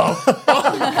 what the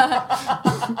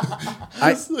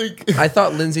I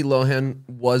thought Lindsay Lohan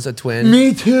was a twin.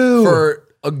 Me too. For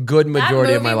a good that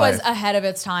majority movie of my was life. ahead of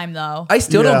its time, though. I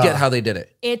still Yeah. don't get how they did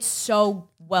it. It's so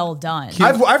well done.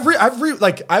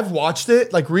 I've watched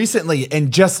it like recently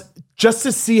and just just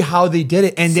to see how they did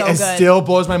it, and So it good. still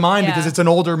blows my mind Yeah. because it's an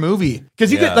older movie.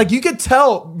 Because you Yeah. could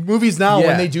tell movies now Yeah.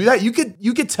 when they do that, you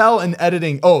could tell in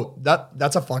editing. Oh,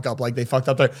 that's a fuck up. Like they fucked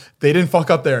up there. They didn't fuck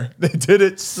up there. They did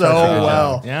it so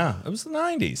well. Yeah, it was the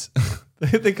 90s.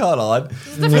 They caught on.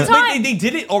 different time. They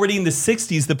did it already in the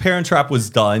 60s. The Parent Trap was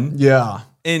done. Yeah.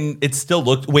 And it still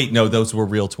looked. Wait, no, those were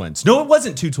real twins. No, it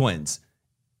wasn't two twins.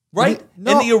 Right?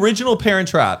 No. In the original Parent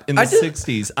Trap in the I just-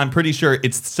 60s, I'm pretty sure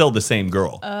it's still the same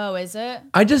girl. Oh, is it?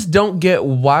 I just don't get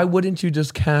why wouldn't you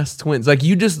just cast twins? Like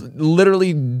you just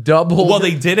literally doubled. Well,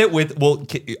 they did it with,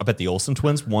 I bet the Olsen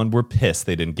twins, one, were pissed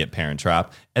they didn't get Parent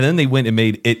Trap. And then they went and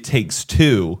made It Takes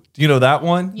Two. Do you know that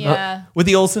one? Yeah. With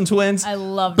the Olsen twins? I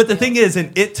love But the it. thing is,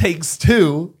 in It Takes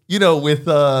Two, with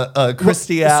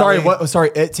Christy Alley. Sorry, what? Sorry,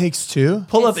 It Takes Two.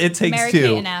 Pull up It's It Takes Mary Two.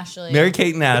 Kate and Ashley. Mary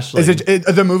Kate and Ashley. Is it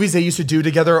the movies they used to do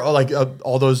together, or like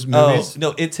all those movies? Oh,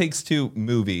 no, It Takes Two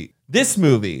movie. This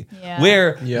movie, Yeah.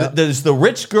 where Yeah. there's the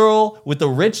rich girl with the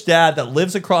rich dad that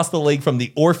lives across the lake from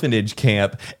the orphanage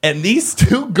camp, and these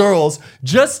two girls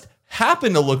just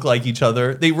happen to look like each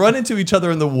other. They run into each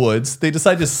other in the woods. They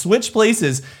decide to switch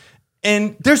places,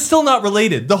 and they're still not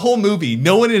related. The whole movie,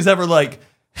 no one is ever like,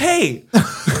 hey.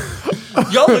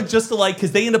 Y'all look just alike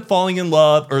because they end up falling in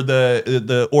love, or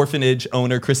the orphanage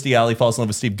owner, Christy Alley, falls in love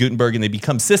with Steve Guttenberg, and they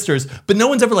become sisters. But no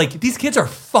one's ever like, these kids are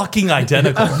fucking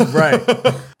identical. right.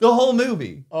 The whole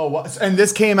movie. Oh, what? And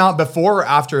this came out before or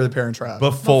after the Parent Trap?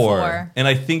 Before. And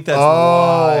I think that's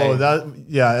Oh,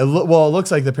 why. it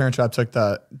looks like the Parent Trap took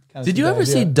that. Did you ever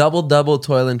see Double Double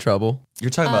Toil and Trouble? You're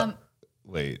talking about.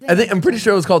 Wait. I'm pretty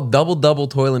sure it was called Double Double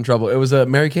Toil and Trouble. It was a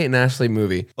Mary Kate and Ashley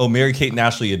movie. Oh, Mary Kate and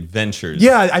Ashley Adventures.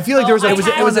 Yeah, I feel like there was. Oh, It I was.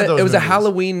 have- It was one of a those movies.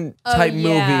 Halloween type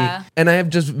yeah. movie, and I have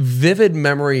just vivid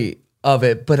memory of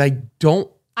it, but I don't.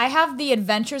 I have The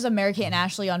Adventures of Mary Kate and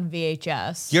Ashley on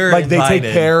VHS. You're Like they invited.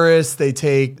 take Paris, they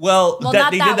take. Well, Well, that,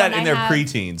 not they that did that one. in I their have-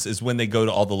 preteens, is when they go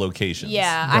to all the locations.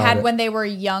 Yeah, I had when they were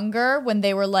younger, when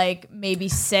they were like maybe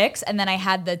 6, and then I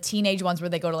had the teenage ones where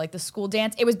they go to like the school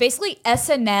dance. It was basically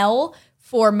SNL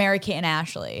for Mary Kate and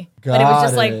Ashley, but it was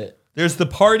just like There's the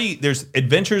party. There's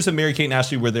Adventures of Mary Kate and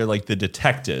Ashley, where they're like the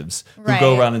detectives who go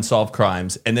Right. around and solve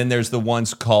crimes, and then there's the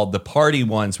ones called the party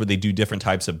ones, where they do different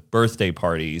types of birthday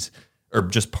parties or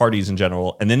just parties in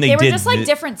general. And then they they were did just like thi-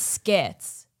 different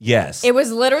skits. Yes. It was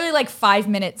literally like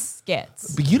 5-minute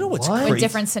skits But you know what's with crazy?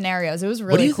 different scenarios. It was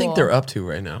really What do you cool. think they're up to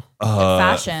right now?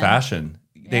 Fashion. Fashion.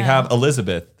 They Yeah. have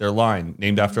Elizabeth, their line,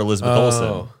 named after Elizabeth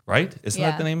Olsen, right? Isn't that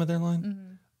Yeah. the name of their line?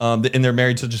 And they're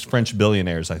married to just French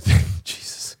billionaires, I think.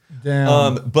 Jesus.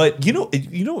 Damn. But you know,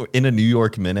 in a New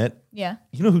York Minute, Yeah.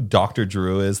 you know who Dr.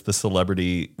 Drew is, the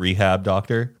celebrity rehab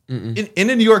doctor? In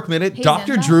a New York Minute, He's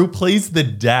Dr. in that? Drew plays the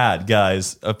dad,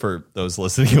 guys, for those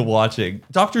listening and watching.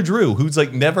 Dr. Drew, who's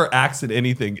like never acts in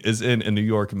anything, is in a New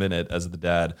York Minute as the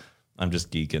dad. I'm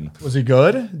just geeking. Was he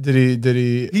good? Did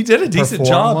he? He did a decent perform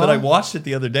job, well? but I watched it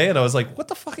the other day and I was like, what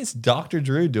the fuck is Dr.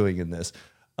 Drew doing in this?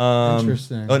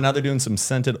 Interesting. Oh, now they're doing some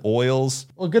scented oils.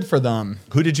 Well, good for them.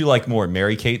 Who did you like more,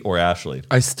 Mary Kate or Ashley?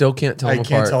 I still can't tell I them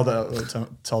can't apart.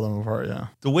 tell them apart. Yeah.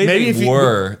 The way Maybe if they you-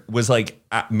 were was like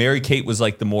Mary Kate was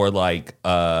like the more like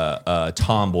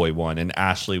tomboy one, and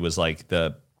Ashley was like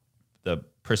the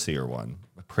prissier one.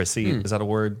 Prissy, is that a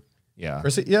word? Yeah.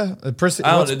 Prissy, yeah. Prissy,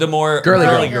 I don't know, the more Girly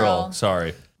girly girl. girl.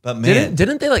 Sorry, but man,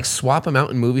 Didn't they like swap them out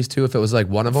in movies too? If it was like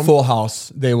one of them. Full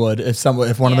House. They would if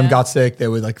one of them Yeah. got sick, they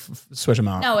would like switch them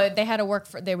out. No, they had to work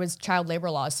for. There was child labor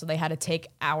laws, so they had to take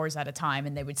hours at a time,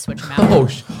 and they would switch them out. Oh,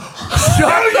 Shut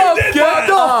the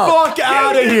fuck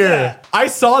out of here! I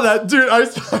saw that, dude.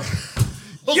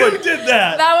 you did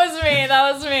that. That was me.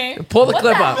 That was me. Pull the What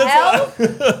clip the up.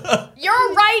 hell? You're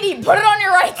a righty. Put it on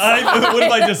your right side. What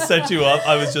if I just set you up?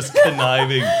 I was just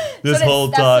conniving this But whole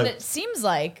that's time. what it seems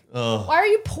like. Why are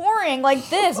you pouring like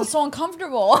this? It's so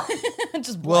uncomfortable.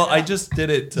 Just Well, blend it I out. just did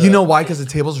it. You know why? Because the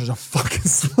tables are so fucking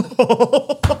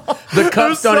small. The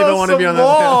cups don't even want to be on that.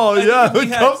 Oh yeah, the we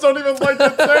had- cups don't even like the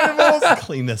tables.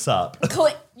 clean this up.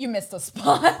 You missed a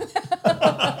spot.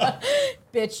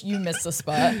 Bitch, you missed a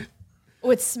spot.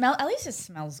 Oh, at least it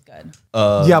smells good.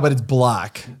 Yeah, but it's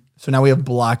black. So now we have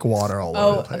black water all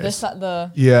over the place.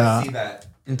 The Yeah.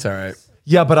 It's all right.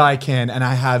 Yeah, but I can, and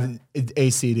I have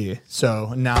ACD.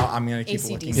 So now I'm gonna keep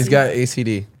ACDC. looking. He's got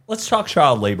ACD. Let's talk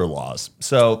child labor laws.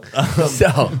 So,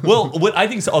 So well, what I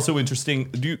think is also interesting.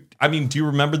 Do you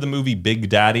remember the movie Big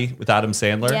Daddy with Adam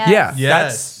Sandler? Yeah. yeah.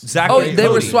 That's Zach. Oh, they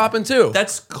were Cody. swapping too.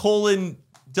 That's Colin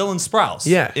Dylan Sprouse.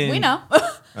 Yeah. we know.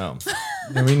 Oh.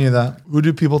 Yeah, we knew that. Who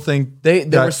do people think They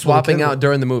that were swapping little kid out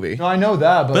during the movie. No, I know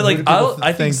that, But who like, do people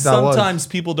I think that was? sometimes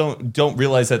people don't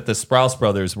realize that the Sprouse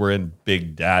brothers were in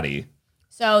Big Daddy.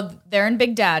 So they're in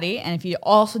Big Daddy, and if you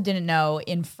also didn't know,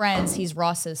 in Friends, he's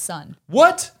Ross's son.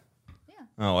 What? Yeah.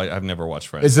 Oh, I've never watched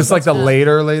Friends. Is this like the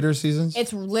later seasons?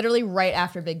 It's literally right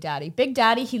after Big Daddy. Big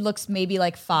Daddy, he looks maybe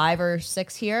like 5 or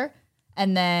 6 here.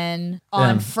 And then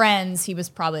on Friends, he was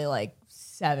probably like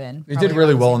 7. He did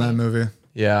really well in that movie.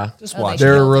 Yeah. Just watch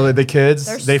They're it. really the kids.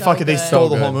 They so they good. stole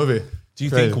the So whole good. movie. Do you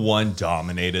think one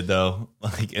dominated though?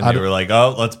 Like, and they were like,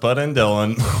 "Oh, let's put in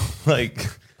Dylan." Like,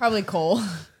 Probably Cole.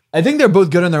 I think they're both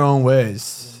good in their own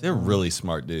ways. they're really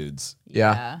smart dudes.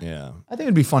 Yeah. Yeah. I think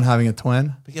it'd be fun having a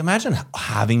twin. But imagine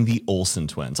having the Olsen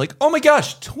twins. Like, oh my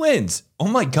gosh, twins. Oh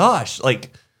my gosh,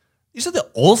 like these are the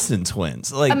Olsen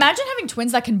twins. Like, Imagine having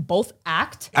twins that can both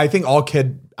act. I think all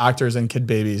kid actors and kid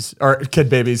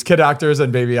actors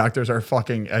and baby actors are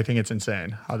fucking. I think it's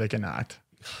insane how they can act.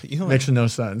 you know, Makes no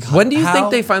sense. When do you How-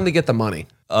 think they finally get the money?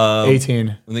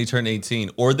 18. when they turn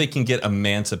 18, or they can get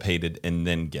emancipated and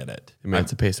then get it.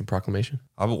 Emancipation Proclamation.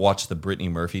 I would watch the Brittany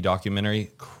Murphy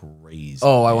documentary. Crazy.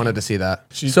 Oh, I wanted to see that.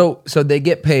 So they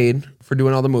get paid for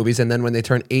doing all the movies, and then when they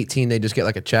turn 18, they just get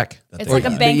like a check. It's like a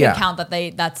bank yeah. account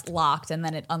that's locked and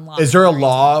then it unlocks. Is there a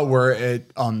law where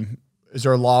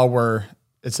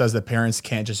it says that parents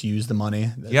can't just use the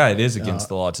money? Yeah, it is against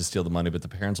the law to steal the money, but the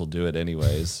parents will do it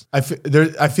anyways. I feel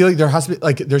like there has to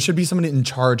be there should be somebody in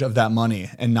charge of that money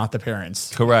and not the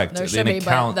parents. Correct. There should An be,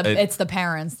 account- but it's the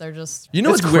parents. They're just. You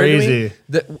know It's what's weird to me? crazy.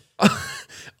 That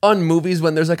on movies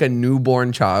when there's like a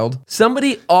newborn child,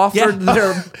 somebody offered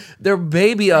their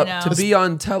baby up know. to be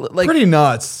on like Pretty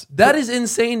nuts. that is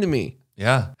insane to me.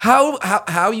 yeah.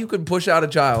 How you could push out a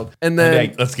child and then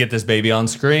Like, let's get this baby on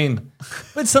screen.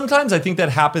 But sometimes I think that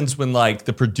happens when like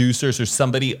the producers or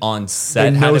somebody on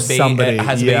set They had know a baby, somebody,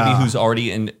 has a yeah. baby who's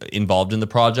already involved in the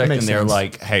project, and makes they're sense.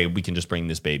 like, "Hey, we can just bring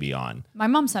this baby on." My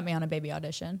mom sent me on a baby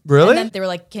audition. Really? And then they were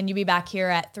like, "Can you be back here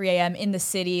at 3 a.m. in the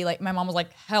city?" Like my mom was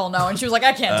like, "Hell no," and she was like,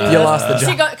 "I can't do this." You lost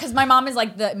the job. Because my mom is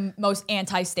like the most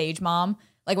anti-stage mom.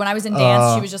 Like when I was in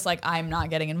dance, she was just like, "I'm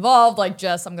not getting involved. Like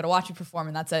I'm gonna watch you perform,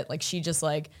 and that's it." Like she just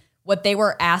like what they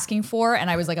were asking for, and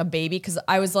I was like a baby because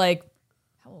I was like,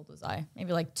 how old was I?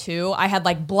 Maybe like 2. I had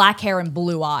like black hair and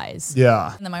blue eyes.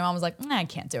 Yeah. And then my mom was like, nah, I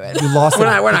can't do it. You lost we're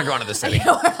not going to the city.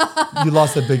 you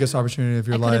lost the biggest opportunity of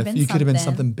your I could've life. been You could have been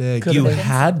something. something big. You been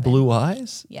had something. blue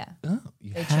eyes. Yeah.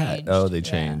 They changed. Oh, they Yeah.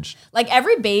 changed. Like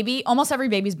every baby, almost every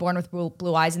baby's born with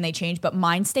blue eyes and they change, but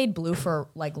mine stayed blue for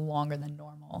like longer than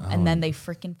normal. And then they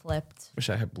freaking flipped.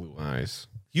 Wish I had blue eyes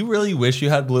You really wish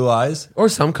you had blue eyes? or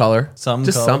some color, Some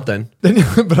just color. something.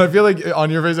 But I feel like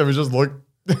on your face, it would just look,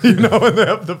 when they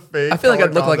have the fake. I feel like I'd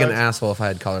color look like an contacts. asshole if I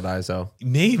had colored eyes though.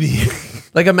 Maybe.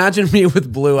 Like imagine me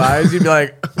with blue eyes, you'd be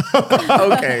like,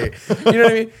 okay, you know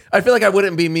what I mean? I feel like I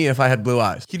wouldn't be me if I had blue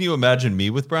eyes. Can you imagine me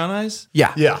with brown eyes?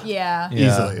 Yeah, Yeah. Yeah.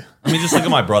 Easily. I mean, just look at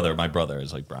my brother. My brother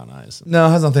is like brown eyes. No, it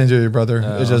has nothing to do with your brother.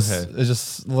 Oh, it okay.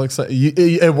 just looks like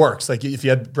it works. Like if you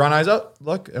had brown eyes,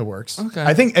 it works. Okay.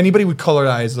 I think anybody with colored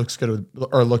eyes looks good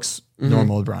or looks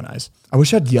normal with brown eyes. I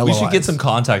wish I had yellow. We should get eyes. some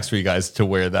contacts for you guys to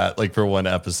wear that, like for one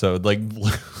episode. Like,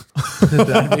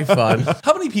 that'd be fun.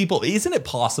 how many people? Isn't it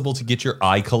possible to get your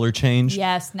eye color changed?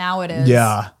 Yes, now it is.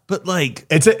 Yeah, But like,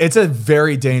 it's a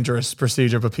very dangerous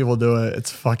procedure, but people do it.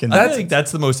 It's fucking. I think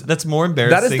that's the most. That's more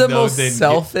embarrassing. That is the though, most than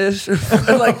selfish.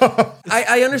 Like,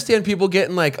 I understand people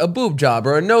getting like a boob job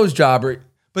or a nose job,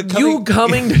 but you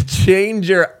coming to change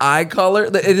your eye color,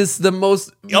 it is the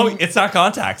most Oh, it's not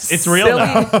contacts. It's real Silly.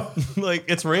 now. Like,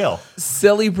 it's real.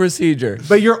 silly procedure.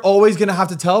 But you're always gonna have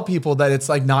to tell people that it's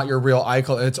like not your real eye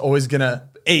color. It's always gonna.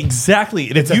 Exactly.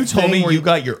 And It's if a you told thing me where you you-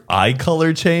 got your eye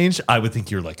color changed, I would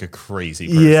think you're like a crazy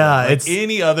person. Yeah, Like it's-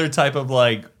 any other type of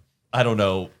like, I don't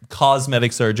know,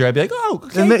 cosmetic surgery. I'd be like, oh,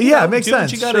 okay, It makes do what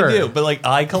sense. you gotta Sure. do. But like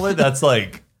eye color, that's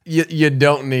like, You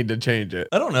don't need to change it.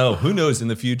 I don't know. Who knows? In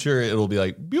the future, it'll be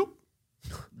like, boop,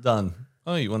 done.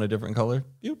 Oh, you want a different color?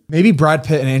 Boop. Maybe Brad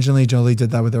Pitt and Angelina Jolie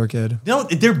did that with their kid. No,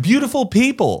 they're beautiful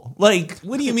people. Like,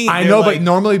 what do you mean? I They're know, like, but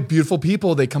normally beautiful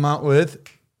people they come out with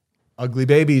ugly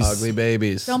babies. Ugly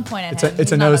babies. Don't point at It's him. a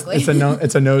He's a not nose. ugly.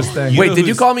 It's a nose thing. Wait, know did you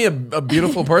who's- call me a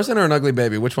beautiful person or an ugly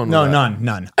baby? Which one? Was No, that?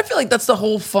 none. I feel like that's the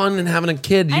whole fun in having a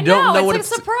kid. You I don't know it's what like a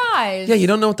surprise. Yeah, you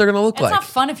don't know what they're gonna look It's like. not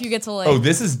fun if you get to like. Oh,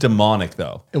 this is demonic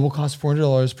though. It will cost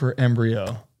 $400 per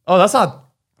embryo. Oh, that's not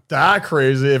that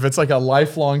crazy if it's like a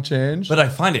lifelong change. But I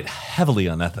find it heavily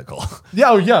unethical.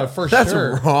 yeah, for That's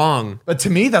sure. wrong. But to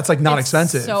me, that's like not it's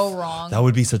expensive. So wrong. That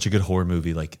would be such a good horror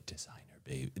movie, like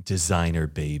Designer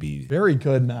Baby. Very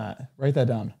good, Matt. Write that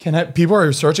down. People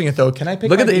are searching it though. Can I pick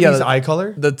Look my at the baby's yeah, eye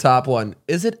color? The top one.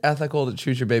 Is it ethical to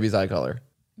choose your baby's eye color?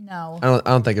 No. I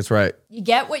don't think it's right. You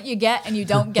get what you get and you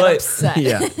don't get upset.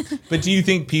 Yeah. But do you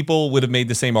think people would have made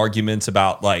the same arguments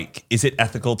about like, is it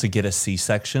ethical to get a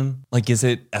C-section? Like, is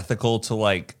it ethical to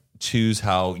like choose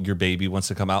how your baby wants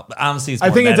to come out? Honestly, it's more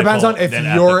I think it depends on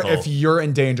ethical. if you're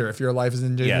in danger, if your life is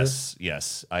in danger.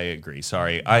 Yes, I agree.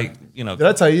 Sorry, Did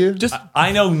I tell you? just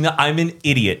I know I'm an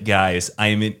idiot, guys.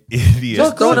 I'm an idiot.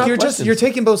 Look, you're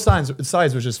taking both sides,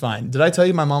 which is fine. Did I tell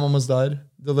you my mom almost died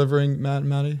delivering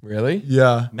Maddie? Really?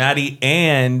 Yeah. Maddie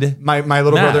and My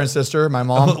little Matt. brother and sister, my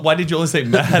mom. Why did you only say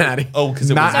Maddie? Oh, because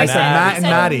it Matt- was I said Matt and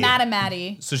Maddie. Matt and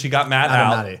Maddie. So she got Matt Matt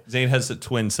and out. Maddie. Zane has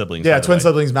twin siblings. Yeah, by the twin way.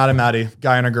 siblings, Matt and Maddie,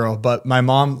 guy and a girl. But my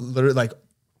mom literally like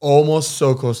almost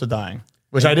so close to dying,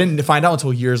 which I didn't find out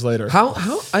until years later.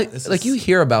 You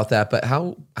hear about that, but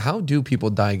how do people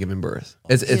die giving birth?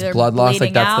 It's Either blood loss, like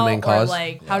bleeding that's the main out, cause. Or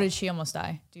like, how did she almost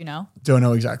die? Do you know? Don't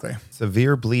know exactly.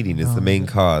 Severe bleeding is the main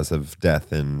cause of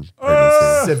death in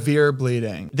pregnancy. Severe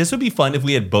bleeding. This would be fun if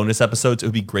we had bonus episodes. It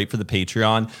would be great for the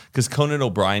Patreon because Conan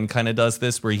O'Brien kind of does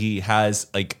this where he has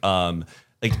like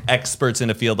experts in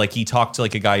a field. Like he talked to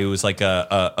like a guy who was like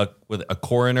a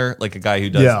coroner, like a guy who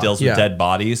deals with dead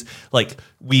bodies. Like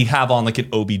we have on like an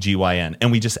OBGYN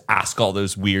and we just ask all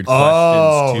those weird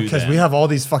questions to because them. we have all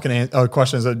these fucking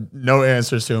questions that no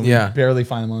answers to. And Yeah. we barely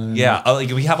find them on the internet. Yeah,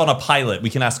 like we have on a pilot, we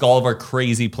can ask all of our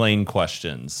crazy plane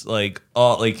questions. Like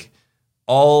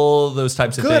all those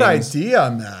types of Good things.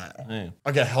 idea, Matt. Yeah.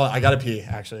 Okay, hold on. I gotta pee.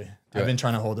 Actually, I've been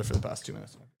trying to hold it for the past 2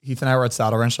 minutes. Heath and I were at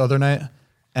Saddle Ranch the other night,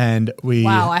 and we.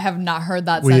 Wow, I have not heard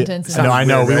that sentence. in I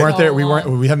know. We so weren't there.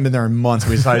 long. We haven't been there in months.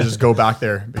 We decided to just go back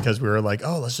there because we were like,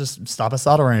 oh, let's just stop at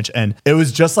Saddle Ranch, and it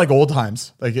was just like old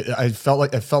times. Like I felt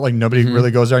like nobody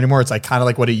really goes there anymore. It's like kind of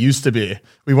like what it used to be.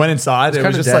 We went inside. It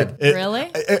was kinda just dead. like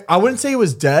Really? I wouldn't say it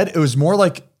was dead. It was more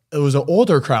like it was an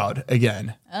older crowd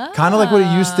again, kind of like what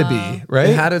it used to be, right?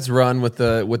 It had its run with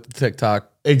the TikTok.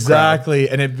 Exactly,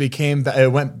 and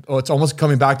it's almost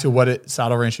coming back to what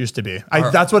Saddle Ranch used to be.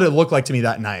 That's what it looked like to me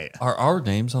that night. Are our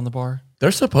names on the bar?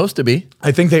 They're supposed to be.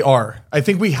 I think they are. I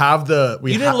think we have the.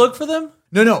 You didn't look for them?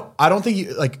 No. I don't think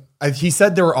he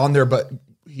said they were on there, but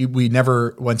we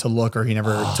never went to look, or he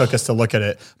never took us to look at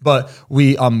it. But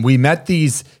we met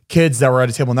these kids that were at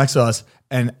a table next to us,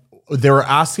 and they were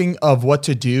asking of what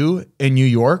to do in New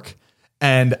York,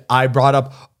 and I brought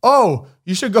up, oh,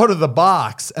 you should go to the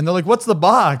Box. And they're like, what's the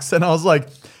Box? And I was like,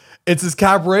 it's this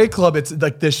cabaret club. It's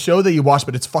like this show that you watch,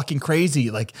 but it's fucking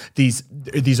crazy. Like these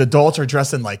adults are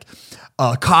dressed in like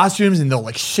costumes, and they'll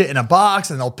like shit in a box,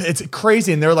 and it's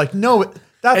crazy. And they're like, no,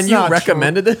 that's And you not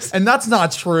recommended true. this? And that's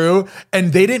not true.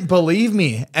 And they didn't believe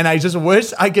me. And I just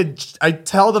wish I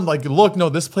tell them like, look, no,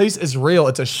 this place is real.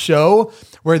 It's a show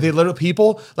where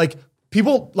people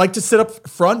like to sit up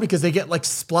front because they get like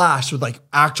splashed with like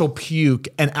actual puke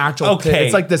and actual pit.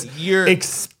 It's like this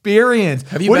experience.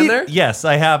 Have you been there? Yes,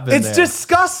 I have been It's there.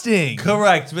 disgusting.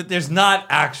 Correct, but there's not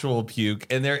actual puke,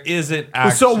 and there isn't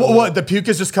actual. So what? The puke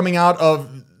is just coming out of.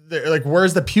 Like,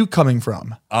 where's the puke coming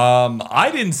from? I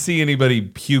didn't see anybody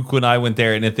puke when I went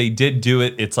there, and if they did do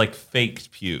it, it's like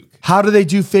faked puke. How do they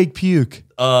do fake puke?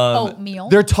 Oatmeal.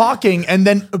 They're talking, and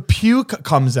then a puke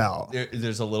comes out.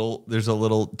 There's a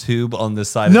little tube on this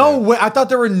side. No of it. way! I thought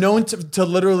they were known to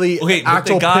literally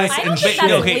actual piss I and don't think shit.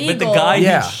 that's but the illegal. guy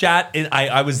Yeah. who shat,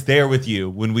 I was there with you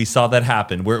when we saw that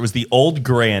happen, where it was the old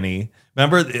granny.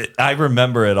 I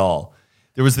remember it all.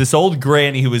 There was this old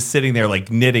granny who was sitting there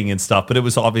like knitting and stuff, but it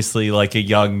was obviously like a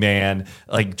young man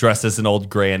like dressed as an old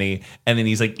granny, and then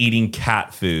he's like eating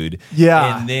cat food.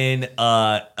 Yeah. And then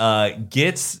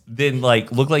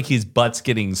looked like his butt's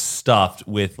getting stuffed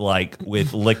with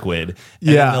liquid. And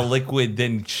Yeah. then the liquid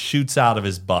then shoots out of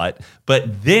his butt.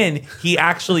 But then he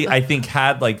actually, I think,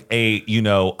 had like a,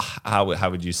 how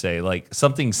would you say, like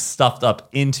something stuffed up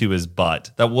into his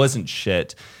butt that wasn't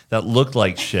shit, that looked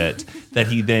like shit, that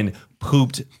he then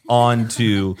pooped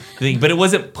onto the thing. But it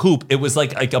wasn't poop. It was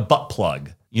like a butt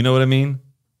plug. You know what I mean?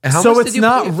 How So much it's did you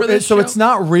not. pay for this So show? it's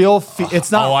not real.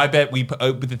 It's not. Oh, I bet we.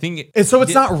 But the thing. So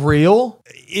it's not real.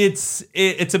 It's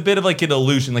a bit of like an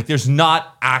illusion. Like there's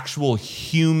not actual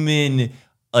human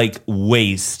like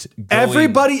waste.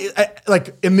 Everybody,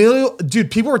 like Emilio, dude,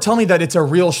 people were telling me that it's a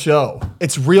real show.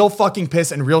 It's real fucking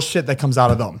piss and real shit that comes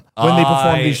out of them when they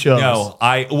perform these shows. No,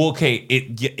 okay.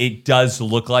 It does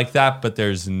look like that, but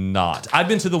there's not. I've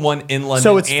been to the one in London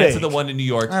So it's and to fake. the one in New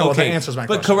York. All right, well, okay, that answers my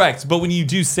but question. correct. But when you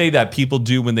do say that, people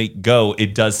do when they go,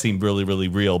 it does seem really, really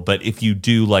real. But if you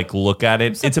do like look at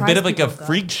it, it's a bit of like a people go.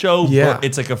 freak show. Yeah.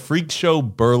 It's like a freak show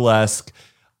burlesque.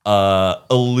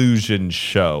 illusion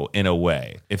show in a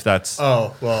way. If that's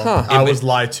I was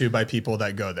lied to by people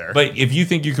that go there. But if you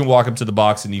think you can walk up to the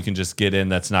box and you can just get in,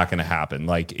 that's not going to happen.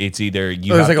 Like it's either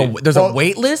you. There's a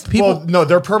wait list. People. Well, no,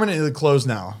 they're permanently closed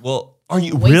now. Well, are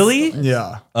you really?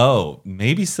 Yeah. Oh,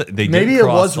 maybe they. Maybe did it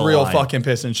was cross the real line. fucking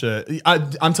piss and shit.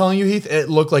 I'm telling you, Heath, it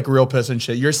looked like real piss and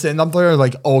shit. You're sitting up there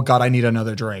like, oh God, I need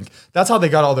another drink. That's how they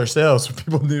got all their sales.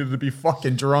 People needed to be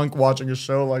fucking drunk watching a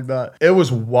show like that. It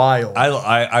was wild.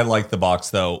 I like the box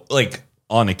though. Like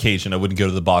on occasion, I wouldn't go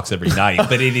to the box every night,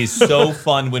 but it is so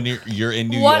fun when you're in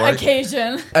New York. What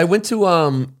occasion? I went to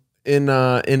in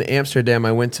Amsterdam.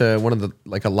 I went to one of the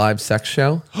a live sex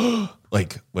show.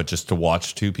 Like what? Just to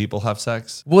watch two people have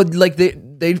sex? Well, like they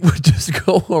would just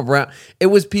go around. It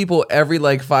was people every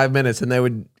 5 minutes, and they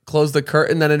would close the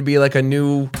curtain. Then it'd be like a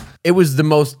new. It was the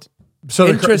most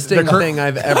interesting thing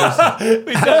I've ever seen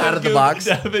out of the box.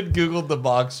 Devin Googled the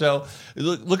box show.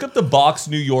 Look up the box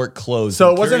New York closed.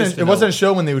 So it wasn't a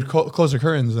show when they would close the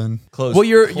curtains then. Closed.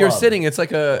 You're sitting. It's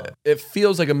it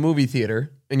feels like a movie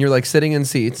theater, and you're sitting in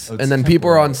seats, and then people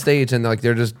are on stage, and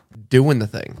they're just doing the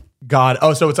thing. God.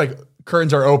 Oh, so it's like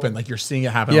curtains are open, like you're seeing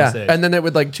it happen on stage. And then it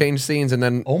would change scenes, and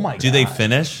then oh my God. Do they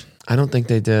finish? I don't think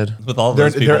they did. With all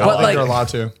those people. I don't think they're allowed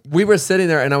to. We were sitting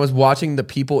there, and I was watching the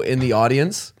people in the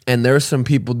audience, and there's some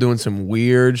people doing some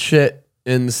weird shit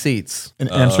in the seats. In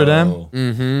Amsterdam?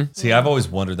 Mm-hmm. See, I've always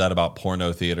wondered that about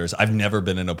porno theaters. I've never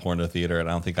been in a porno theater, and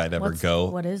I don't think I'd ever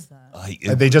go. What is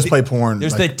that? They just play porn.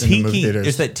 There's like, that tiki. the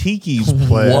There's that tiki.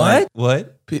 What?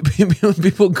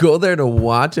 People go there to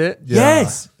watch it. Yeah.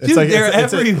 Yes, It's dude, like- they're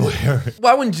it's everywhere.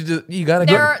 Why wouldn't you do? You gotta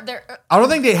go. I don't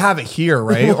think they have it here,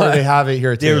 right? Or they have it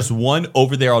here too. There's one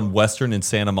over there on Western and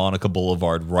Santa Monica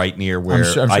Boulevard, right near where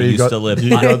I'm sure I used to live.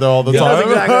 You go there all the That's time.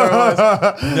 exactly where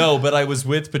it was. No, but I was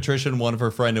with Patricia and one of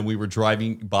her friends, and we were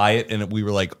driving by it, and we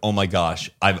were like, "Oh my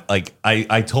gosh!"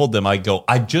 I told them, I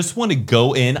just want to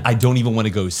go in. I don't even want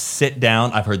to go sit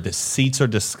down. I've heard the seats are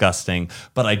disgusting,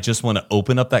 but I just want to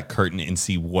open up that curtain and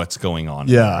see what's going on.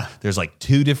 Yeah. There's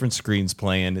 2 different screens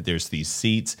playing. There's these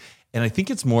seats. And I think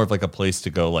it's more of a place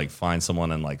to go find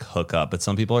someone and hook up. But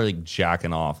some people are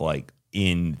jacking off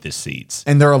in the seats.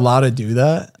 And they're allowed to do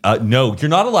that? No, you're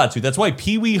not allowed to. That's why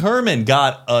Pee Wee Herman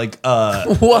got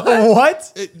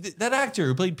What? that actor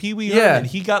who played Pee Wee Yeah. Herman.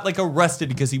 He got arrested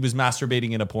because he was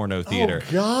masturbating in a porno theater.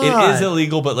 God. It is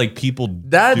illegal, but people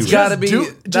That's do it. gotta be.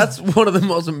 That's one of the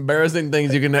most embarrassing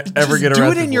things you can ever get arrested.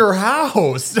 Do it in for. your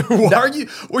house. Why are you?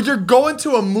 Or you're going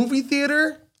to a movie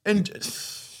theater and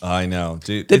I know,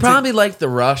 dude. They It's probably like the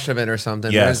rush of it or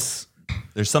something. yes.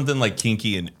 There's something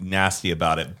kinky and nasty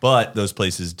about it, but those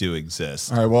places do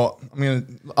exist. all right. Well,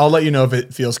 I'll let you know if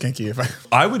it feels kinky.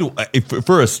 I would,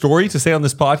 for a story to say on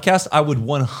this podcast, I would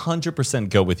 100%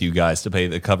 go with you guys to pay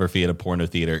the cover fee at a porno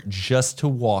theater just to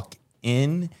walk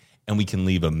in, and we can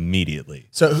leave immediately.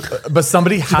 So, but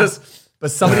somebody has. But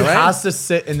somebody Right? has to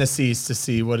sit in the seats to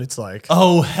see what it's like.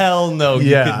 Oh hell no!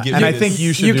 Yeah, and I think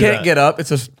you should. You do can't that. get up. It's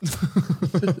just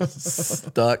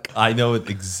stuck. I know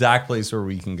the exact place where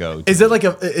we can go. Is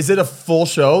it a full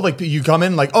show? You come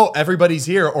in oh, everybody's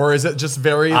here, or is it just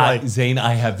very Zane,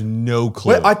 I have no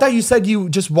clue. Wait, I thought you said you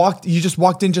just walked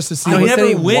in just to see. I what- never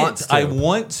he went. wants to. I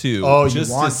want to. Oh, you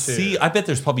just want to to. see. I bet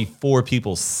there's probably 4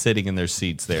 people sitting in their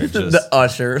seats there. Just The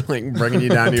usher bringing you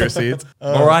down to your seats.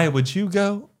 Mariah, would you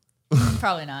go?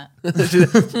 Probably not.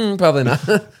 Probably not.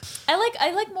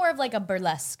 I like more of a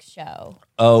burlesque show.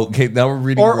 Oh, okay. Now we're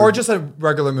reading. or just a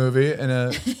regular movie in a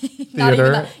Not even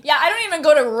theater. that. Yeah, I don't even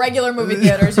go to regular movie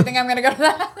theaters. You think I'm gonna go to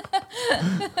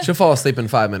that? She'll fall asleep in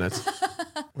 5 minutes.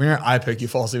 When you're at iPic, you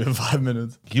fall asleep in 5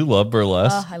 minutes. You love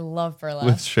burlesque Oh, I love burlesque.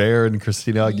 with Cher and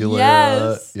Christina Aguilera.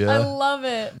 Yes, Yeah. I love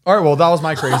it. All right, well, that was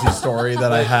my crazy story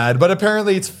that I had, but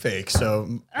apparently it's fake,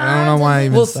 so I don't know why I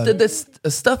even Well, said it. this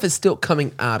stuff is still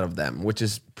coming out of them, which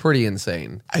is pretty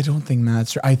insane. I don't think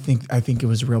Matt's. I think it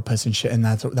was real piss and shit, and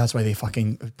that's why they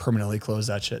fucking permanently closed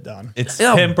that shit down. It's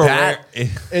Ew, temporary. bad.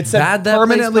 It said Bad that place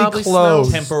permanently probably closed.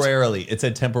 smells. Temporarily. It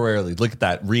said temporarily. Look at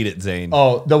that. Read it, Zane.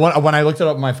 Oh, the one when I looked it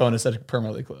up on my phone, it said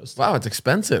permanently closed. Wow, it's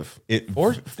expensive. It-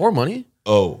 For money?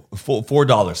 Oh,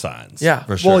 $4 signs. Yeah.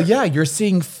 For sure. Well, yeah, you're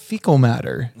seeing fecal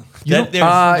matter. That-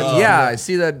 there's- Yeah, I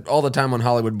see that all the time on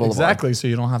Hollywood Boulevard. Exactly, so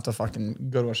you don't have to fucking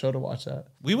go to a show to watch that.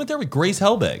 We went there with Grace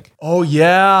Helbig. Oh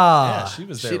yeah. She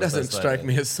was there. She with us doesn't that strike day.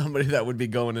 me as somebody that would be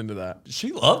going into that.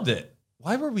 She loved it.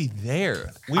 Why were we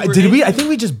there? I think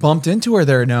we just bumped into her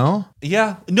there. No.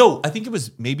 Yeah. No, I think it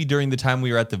was maybe during the time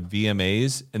we were at the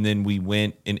VMAs, and then we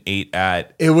went and ate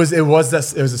at. It was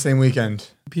the same weekend.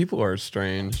 People are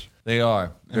strange. They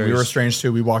are. And we were strange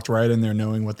too. We walked right in there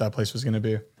knowing what that place was going to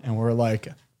be. And we're like,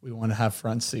 we want to have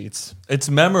front seats. It's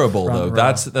memorable though. row.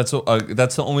 That's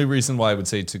the only reason why I would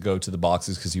say to go to the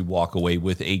boxes, because you walk away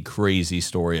with a crazy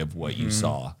story of what you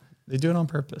saw. They do it on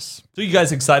purpose. So you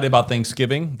guys excited about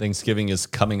Thanksgiving? Thanksgiving is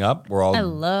coming up. We're all I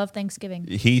love Thanksgiving.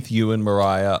 Heath, you and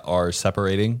Mariah are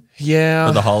separating Yeah.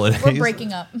 for the holidays. We're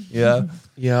breaking up. Yeah.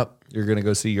 Yep. You're gonna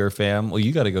go see your fam. Well,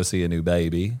 you got to go see a new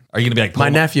baby. Are you gonna be like My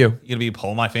nephew. You gonna be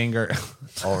pull my finger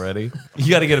already? You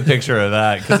got to get a picture of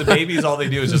that, because the babies, all they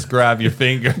do is just grab your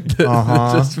finger.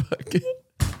 Just fucking.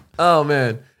 Oh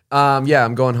man. Yeah,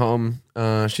 I'm going home.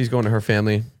 She's going to her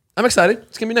family. I'm excited.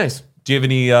 It's gonna be nice. Do you have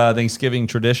any Thanksgiving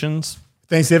traditions?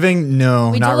 Thanksgiving? No,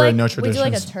 We not do really. like, No we traditions. do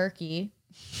like a turkey.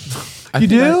 You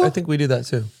do? I think we do that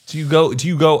too. Do you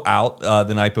go out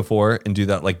the night before and do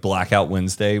that like Blackout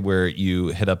Wednesday where you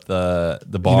hit up the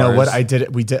bars? You know what? I did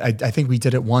it. We did. I think we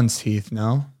did it once, Heath.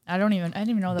 No. I didn't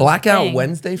even know that. Blackout was a thing.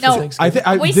 Wednesday for No,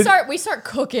 Thanksgiving. we start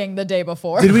cooking the day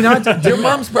before. Did we not? Your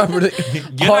mom's probably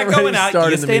You're not going out.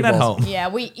 You're staying at home. Yeah,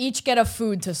 we each get a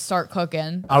food to start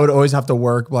cooking. I would always have to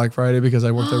work Black Friday because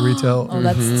I worked at retail. Oh,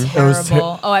 that's was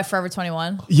terrible. At Forever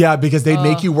 21. Yeah, because they'd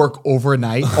make you work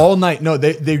overnight, all night. No,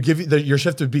 they give you your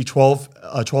shift would be 12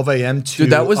 a.m. to Dude,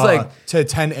 that was to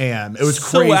 10 a.m. It was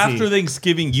crazy. So after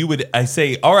Thanksgiving, I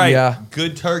say, all right, Yeah.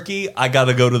 good turkey. I got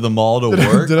to go to the mall to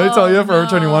work. Did I tell you Forever no.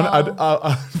 21? I'd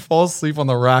fall asleep on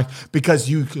the rack because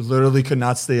you literally could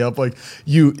not stay up. Like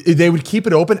they would keep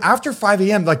it open after 5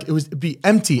 a.m. Like it'd be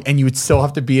empty, and you would still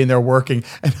have to be in there working.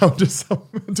 And I'm just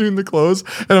doing the clothes,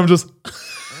 and I'm just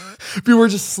people were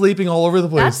just sleeping all over the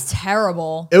place. That's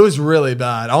terrible. It was really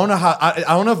bad. I don't know how. I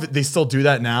don't know if they still do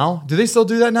that now. Do they still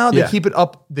do that now? Yeah. They keep it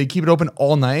up. They keep it open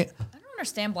all night. I don't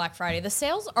understand Black Friday. The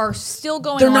sales are still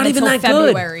going They're on not even until that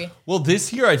good. February. Well,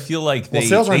 this year I feel like they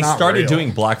sales are not started real.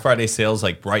 doing Black Friday sales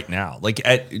like right now. Like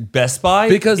at Best Buy,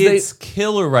 Because it's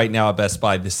killer right now at Best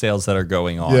Buy, the sales that are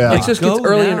going on. Yeah. Like, It just go gets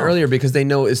earlier and now. earlier because they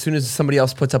know as soon as somebody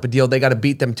else puts up a deal, they got to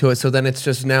beat them to it. So then it's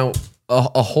just now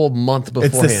a whole month It's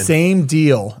beforehand. the same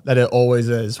deal that it always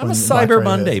is. I'm a when Cyber Black Friday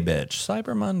Monday is. bitch.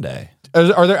 Cyber Monday.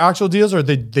 Are there actual deals, or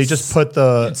they just put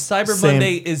the Cyber same-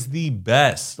 Monday is the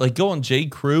best. Like go on J.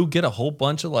 Crew, get a whole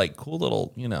bunch of like cool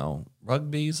little,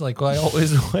 rugbies like I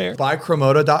always wear. Buy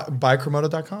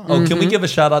Chromoda.com. Oh, can we give a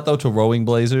shout out though to Rowing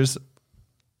Blazers?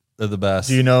 They're the best.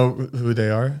 Do you know who they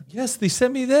are? Yes, they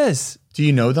sent me this. Do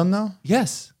you know them though?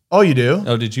 Yes. Oh, you do?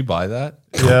 Oh, did you buy that?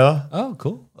 Yeah. Oh,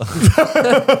 cool.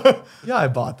 Yeah, I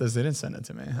bought this. They didn't send it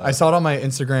to me. I saw it on my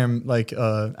Instagram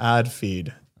ad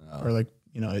feed, or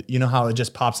you know how it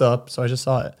just pops up. So I just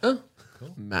saw it.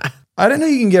 Matt. I didn't know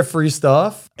you can get free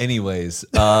stuff. Anyways,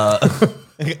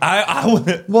 I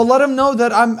would. Well, let them know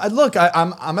that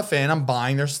I'm a fan. I'm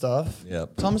buying their stuff.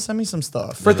 Yep. Tell them to send me some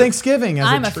stuff for Thanksgiving. As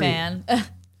I'm a treat. fan.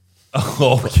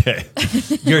 Okay,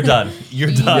 you're done.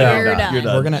 You're done. You're done. You're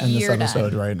done. We're gonna end this You're done.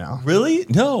 episode right now. Really?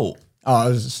 No. Oh, I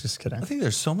was just kidding. I think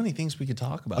there's so many things we could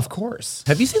talk about. Of course.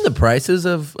 Have you seen the prices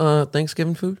of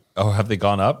Thanksgiving food? Oh, have they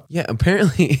gone up? Yeah,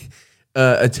 apparently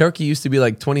a turkey used to be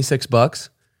like $26.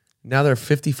 Now they're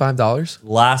 $55.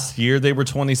 Last year they were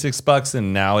 $26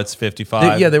 and now it's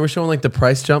 $55. They were showing like the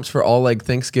price jumps for all like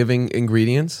Thanksgiving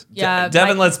ingredients Yeah.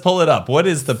 Devin, let's pull it up. What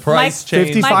is the price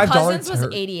change? My $55 cousin's was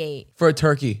turkey. 88. for a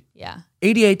turkey. Yeah.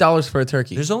 $88 for a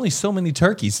turkey. There's only so many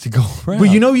turkeys to go around. But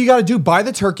you know what you got to do? Buy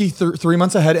the turkey 3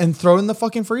 months ahead and throw it in the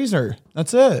fucking freezer.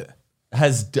 That's it.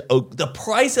 The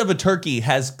price of a turkey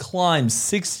has climbed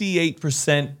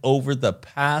 68% over the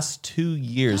past 2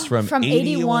 years from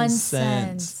 81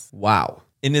 cents. Wow.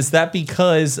 And is that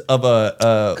because of a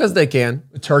Because they can.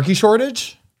 Turkey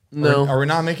shortage? No. Are we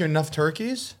not making enough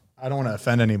turkeys? I don't want to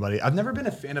offend anybody. I've never been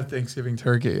a fan of Thanksgiving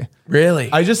turkey.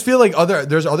 Really? I just feel like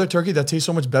there's other turkey that tastes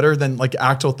so much better than like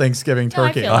actual Thanksgiving No, I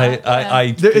turkey. feel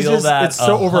I There- it's feel just- that it's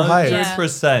so overhyped.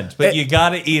 100%, but you got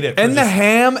to eat it. for And the just-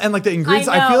 ham and like the ingredients,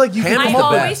 I, know. feel like you Ham can is come the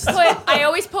up best. I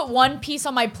always put one piece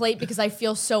on my plate because I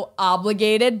feel so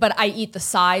obligated, but I eat the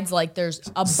sides like there's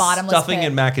a bottomless stuffing pit.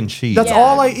 and mac and cheese. That's Yeah.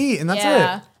 all I eat, and that's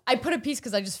yeah. it. I put a piece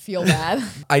because I just feel bad.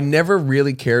 I never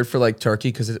really cared for like turkey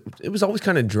because it was always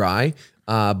kind of dry.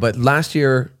 But last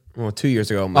year, 2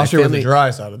 years ago, I'll show you the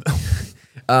dry side of it.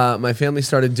 my family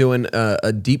started doing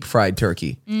a deep fried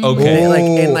turkey. Okay. Like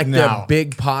in like now. the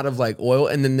big pot of like oil,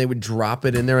 and then they would drop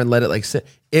it in there and let it like sit.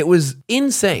 It was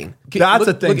insane. That's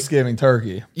Look- a Thanksgiving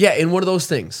turkey. yeah, in one of those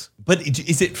things. But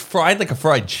is it fried like a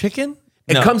fried chicken?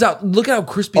 It No. comes out. Look at how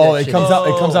crispy. Oh, that it shit comes is. out.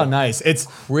 It comes out nice. It's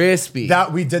crispy.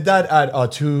 that we did that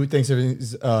at 2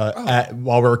 Thanksgivings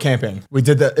while we were camping. We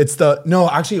did that. It's the no,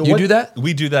 actually, you do that?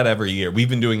 We do that every year. We've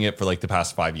been doing it for like the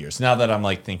past 5 years. Now that I'm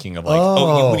like thinking of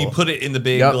like, when you put it in the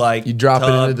big Yep. like You drop it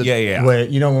tub, into the- yeah.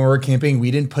 Wait, when we were camping, we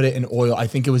didn't put it in oil. I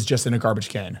think it was just in a garbage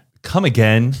can. Come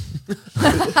again.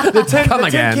 The tin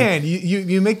again. can.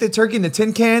 You make the turkey in the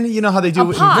tin can. You know how they do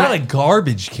it. pot. Not a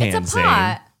garbage can, It's a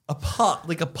pot. Zane. A pot,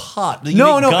 like a pot. That you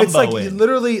No, make it's like gumbo in.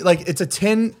 literally like it's a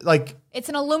tin. Like It's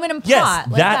an aluminum pot. Yes,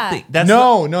 like that that. thing. That's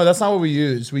no, that's not what we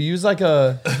use. We use like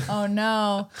a Oh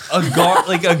no.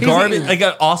 like a garbage, like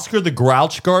an Oscar the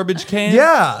Grouch garbage can.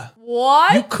 yeah.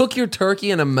 What? You cook your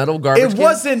turkey in a metal garbage It can?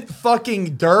 wasn't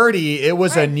fucking dirty. It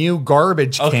was a new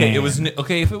garbage can. Okay, it was new.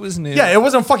 Okay, if it was new. Yeah, it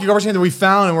wasn't a fucking garbage can that we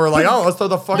found and we're like, oh, let's throw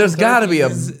the fucking. There's got to turkey. be a.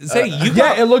 Say you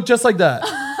Yeah, it looked just like that.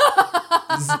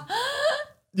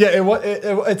 Yeah,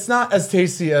 it's not as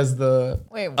tasty as the.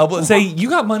 Wait. say you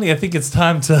got money. I think it's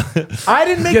time to. I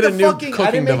didn't make Get the a new fucking. I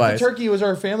cooking didn't make device. the turkey. It was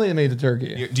our family that made the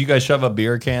turkey. Do you guys shove a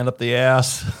beer can up the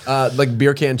ass? like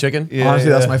beer can chicken? Honestly,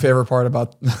 that's my favorite part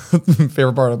about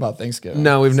Thanksgiving.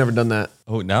 No, we've never done that.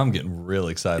 Oh, now I'm getting real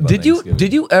excited. About Did you Thanksgiving.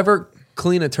 Did you ever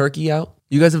clean a turkey out?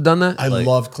 You guys have done that? I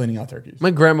love cleaning out turkeys.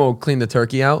 My grandma would clean the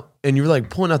turkey out, and you were like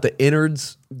pulling out the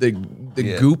innards, the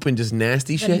goop, and just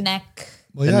nasty The shit. neck.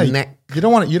 Well, The yeah, neck. you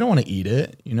don't want to eat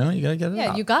it. You know, you gotta get it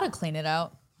Yeah, out. you gotta clean it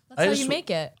out. That's how you make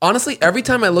it. Honestly, every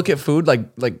time I look at food, like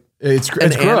It's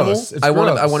an animal, gross. It's I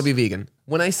want gross. to be vegan.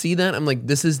 When I see that, I'm like,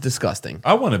 this is disgusting.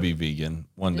 I want to be vegan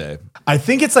one day. I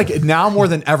think it's like now more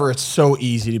than ever, it's so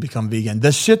easy to become vegan.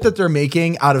 The shit that they're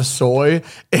making out of soy,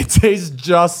 it tastes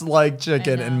just like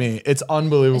chicken and meat. It's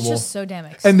unbelievable. It's just so damn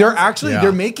expensive. and they're actually Yeah.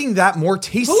 they're making that more Who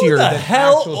tastier the than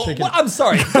hell? actual chicken. I'm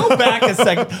sorry. Go back a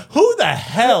second. Who the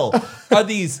hell are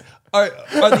these? Are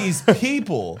these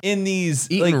people in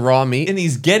these Eating raw meat? in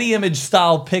these Getty Image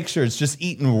style pictures just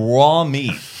eating raw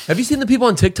meat? Have you seen the people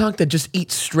on TikTok that just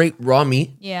eat straight raw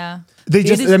meat? Yeah. They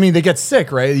just, It is- I mean, they get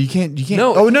sick, right? You can't.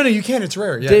 No. Oh no, you can't. It's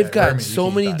rare. Yeah, They've rare got meat, you so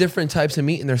can't many eat that. different types of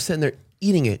meat, and they're sitting there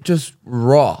eating it just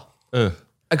raw. I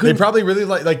They couldn't. probably really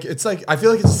like. It's like I feel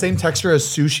like it's the same texture as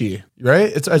sushi,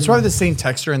 right? It's probably the same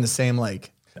texture and the same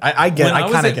like. I get. When I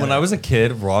kind of get. when I was a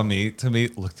kid, raw meat to me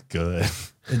looked good.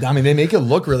 I mean, they make it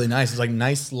look really nice. It's like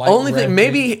nice light. Only red thing,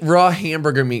 meat. maybe raw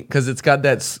hamburger meat because it's got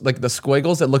that like the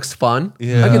squiggles that looks fun. I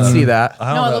can see that.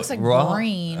 I don't No, it know, looks like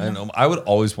green. I know. I would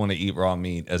always want to eat raw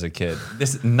meat as a kid.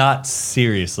 This not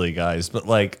seriously, guys, but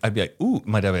like I'd be like, ooh,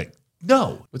 my dad would be like,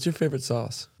 no What's your favorite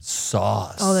sauce?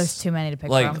 sauce. Oh, there's too many to pick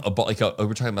like from.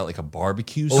 we're talking about like a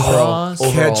barbecue Overall- sauce,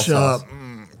 overall ketchup. sauce.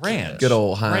 ranch, Good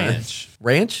old ranch.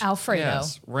 Ranch? Alfredo.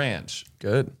 Yes, ranch.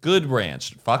 Good. Good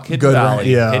ranch. Fuck Hidden Good Valley. ranch,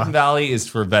 yeah. Hidden Valley is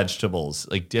for vegetables,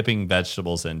 like dipping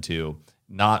vegetables into,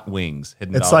 not wings.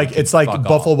 Hidden It's Valley like can fuck off.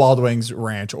 Buffalo Wild Wings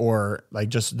ranch or like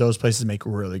just those places make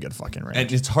really good fucking ranch.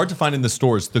 And it's hard to find in the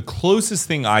stores. The closest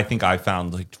thing I think I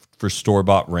found like for store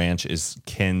bought ranch is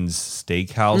Ken's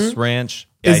Steakhouse Ranch.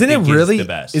 I Isn't it think it's really? the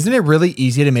best? Isn't it really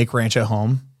easy to make ranch at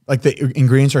home? Like the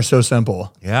ingredients are so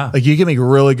simple. Yeah. Like you can make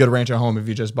really good ranch at home if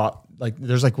you just bought like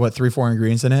there's like what 3-4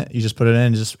 ingredients in it. You just put it in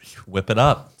and just Whip it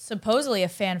up. Supposedly a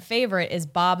fan favorite is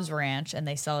Bob's Ranch, and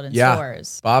they sell it in Yeah.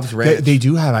 stores. Bob's Ranch. they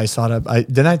do have. I saw it.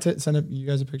 Didn't I send up you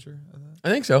guys a picture of that? I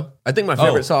think so. I think my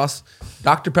favorite sauce,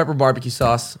 Dr. Pepper barbecue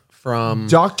sauce from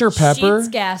Dr. Pepper.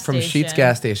 Sheetz gas from station. Sheetz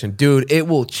gas station. Dude, it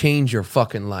will change your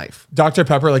fucking life. Dr.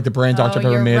 Pepper, like the brand Dr. Oh,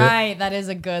 Pepper you're made it. right. That is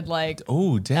a good like.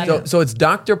 Oh, damn. So it's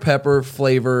Dr. Pepper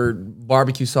flavored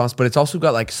barbecue sauce, but it's also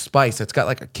got like spice. It's got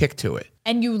like a kick to it.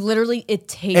 And you literally, it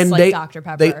tastes And like Dr.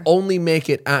 Pepper. they only make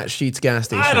it at Sheetz gas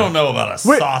station. I don't know about a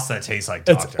sauce that tastes like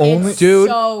It's Dr. only It's Dude,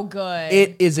 so good.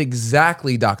 It is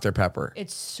exactly Dr. Pepper.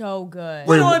 It's so good.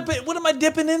 What am I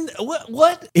dipping in?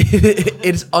 What?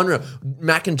 It's unreal.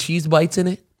 Mac and cheese bites in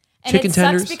it. And Chicken it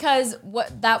tenders. sucks because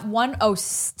what that one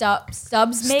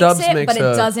Stubbs makes Stubbs it, makes but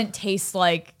it a- doesn't taste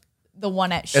like the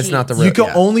one at Sheetz. It's not the You can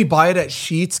yeah. only buy it at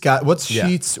Sheetz. What's Yeah.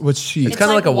 Sheetz? What's Sheetz? It's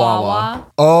kinda like a Wawa.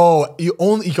 Oh, you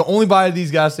can only buy it at these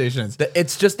gas stations.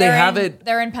 It's just they have it.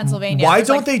 They're in Pennsylvania. Why There's,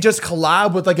 don't like, they just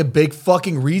collab with like a big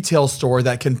fucking retail store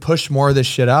that can push more of this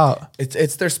shit out?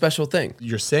 It's their special thing.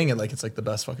 You're saying it like it's like the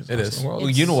best fucking sauce is. in the world. Well,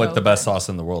 It's you know what so the best sauce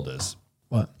in the world is?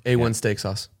 What? A1 steak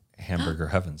sauce. Hamburger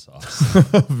heaven sauce.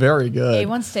 Very good.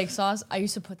 A1 steak sauce? I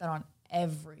used to put that on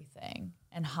everything,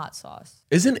 and hot sauce.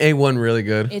 Isn't A1 really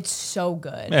good? It's so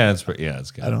good. Yeah, it's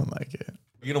good. I don't like it.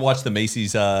 You gonna watch the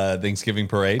Macy's Thanksgiving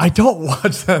parade? I don't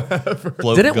watch that ever.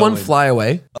 Float Didn't one going. fly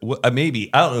away? Maybe,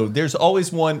 I don't know. There's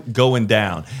always one going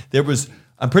down.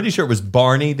 I'm pretty sure it was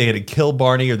Barney. They had to kill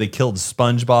Barney, or they killed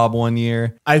SpongeBob one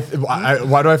year. Why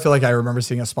do I feel like I remember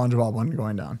seeing a SpongeBob one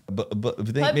going down? But Macy's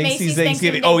Macy's Thanksgiving.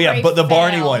 Thanksgiving Oh yeah, parade but the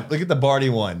Barney failed. one. Look at the Barney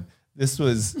one. This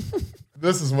was.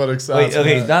 This is what Wait, excites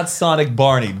okay, not Sonic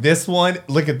Barney. This one,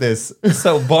 look at this.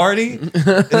 So Barney, is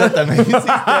that the Macy's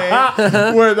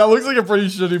thing? Wait, that looks like a pretty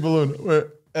shitty balloon. Wait.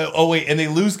 Oh wait, and they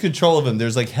lose control of him.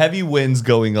 There's like heavy winds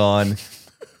going on.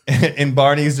 and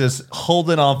Barney's just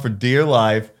holding on for dear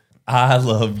life. I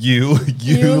love you.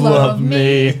 You love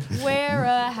me. We're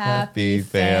a happy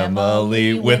family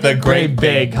family with a great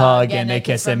big hug and a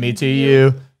kiss and me to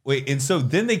you. Wait, and so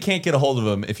then they can't get a hold of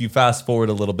him if you fast forward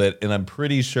a little bit, and I'm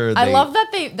pretty sure I love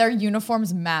that their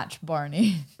uniforms match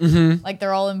Barney. Like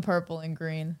they're all in purple and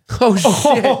green. Oh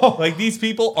shit! like these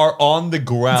people are on the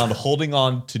ground holding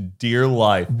on to dear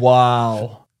life.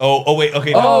 Wow. Oh wait,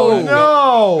 okay. Oh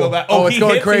no! Go back. Oh, it's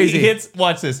going crazy. He hits.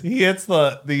 Watch this. He hits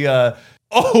the.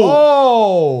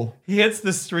 Oh! He hits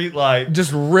the street light.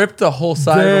 Just ripped the whole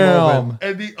side of him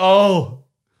open.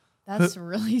 And That's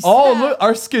really sad. Oh, look,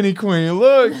 our skinny queen.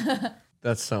 Look.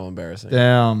 That's so embarrassing.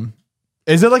 Damn.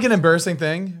 Is it like an embarrassing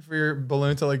thing for your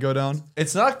balloon to like go down?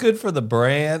 it's not good for the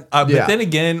brand. But Yeah. then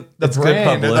again, The it's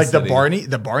brand, good like publicity.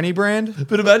 the Barney brand.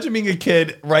 But imagine being a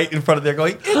kid right in front of there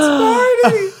going, "It's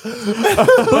Barney!"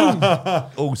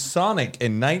 Oh, Sonic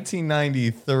in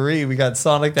 1993, we got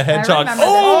Sonic the Hedgehog. remember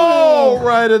Oh,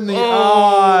 right in the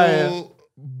eye.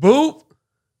 Boop!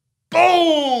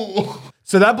 Boom!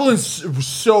 So that balloon's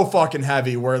so fucking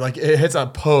heavy where like it hits a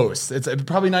post. It's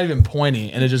probably not even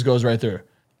pointy and it just goes right through.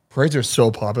 Parades are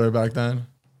so popular back then.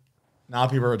 Now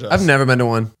people are just. I've never been to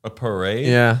one. A parade?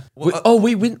 Yeah. Wait,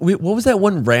 what was that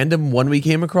one random one we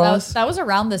came across? That was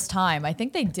around this time. I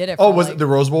think they did it. Oh, for was like, it the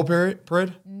Rose Bowl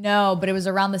parade? No, but it was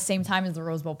around the same time as the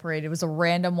Rose Bowl parade. It was a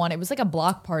random one. It was like a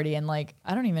block party, and like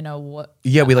I don't even know what.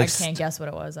 Yeah, we I like can't guess what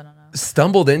it was. I don't know.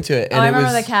 stumbled into it, and I it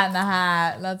remember was the Cat in the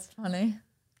Hat. That's funny.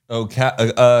 Oh, Cat in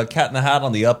the Hat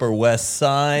on the Upper West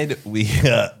Side. We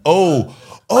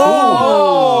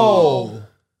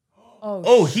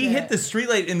he hit the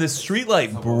streetlight and the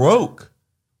streetlight broke.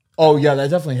 Oh yeah, that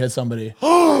definitely hit somebody.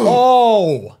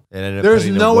 Oh, It ended up there's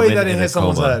putting a no way woman that it in a hit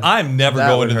someone's coma. head. I'm never That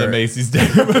going would to the hurt. Macy's Day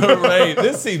Parade.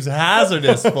 This seems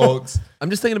hazardous, folks. I'm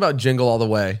just thinking about Jingle All the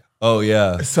Way. Oh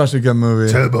yeah. It's such a good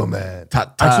movie. Turbo Man.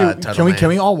 Actually, can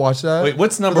we all watch that? Wait,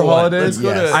 what's for number the one? holidays?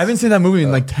 Let's go to- I haven't seen that movie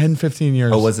in like 10, 15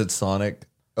 years. Oh, was it Sonic?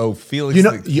 Oh, Felix. You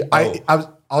know, the-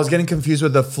 I was getting confused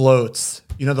with the floats.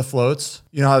 You know the floats?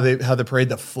 You know how they parade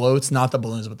the floats, not the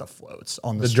balloons, but the floats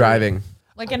on the The street. driving.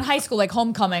 Like in high school, like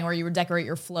homecoming, where you would decorate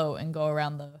your float and go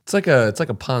around the. It's like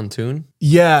a pontoon.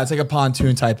 Yeah, it's like a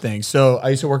pontoon type thing. So I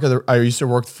used to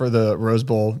work for the Rose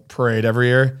Bowl parade every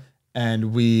year,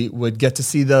 and we would get to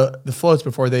see the floats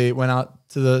before they went out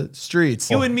to the streets.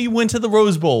 You and me went to the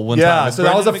Rose Bowl one time. Yeah, with so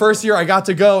that was the Brendan first year I got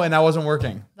to go, and I wasn't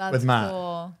working That's with Matt.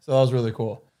 cool. So that was really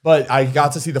cool. But I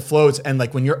got to see the floats, and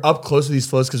like when you're up close to these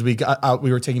floats, because we got out,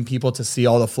 we were taking people to see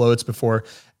all the floats before,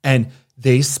 and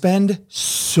they spend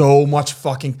so much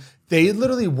fucking. They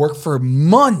literally work for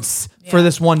months for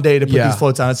this one day to put these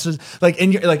floats on. It's just like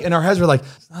in our heads, we're like,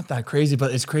 it's not that crazy,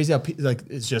 but it's crazy how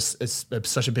it's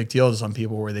such a big deal to some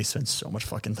people where they spend so much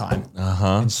fucking time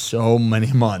and so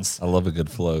many months I love a good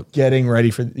float. getting ready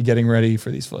for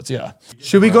these floats. Yeah.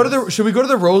 Should we go to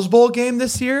the Rose Bowl game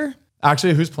this year?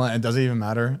 Actually, who's playing? Does it even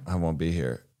matter? I won't be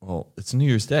here. Well, it's New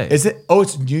Year's Day. Is it? Oh,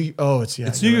 it's New. Oh, it's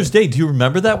It's New Year's Day. Do you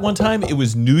remember that one time? It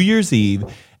was New Year's Eve,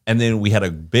 and then we had a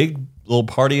big little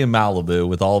party in Malibu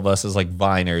with all of us as like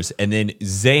Viners, and then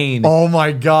Zane. Oh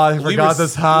my god, I forgot were-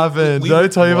 this happened. we- Did I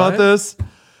tell you about what? this?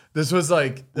 This was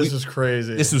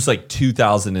crazy. This was like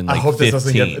 2015. I hope this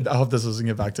doesn't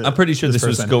get back to. I'm pretty sure this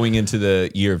was person. going into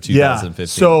the year of Yeah. 2015.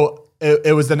 So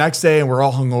it was the next day, and we're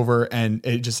all hungover,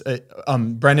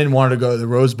 and Brendan wanted to go to the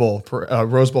Rose Bowl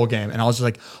game, and I was just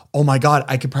like, oh my god,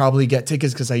 I could probably get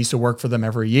tickets because I used to work for them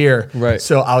every year. Right.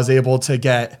 So I was able to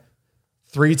get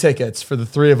 3 tickets for the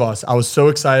 3 of us. I was so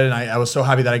excited. And I was so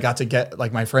happy that I got to get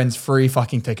like my friends free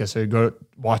fucking tickets to go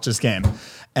watch this game.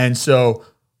 And so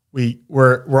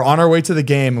we're on our way to the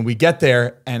game, and we get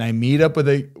there, and I meet up with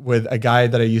a guy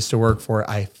that I used to work for.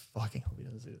 I fucking hope he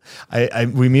doesn't do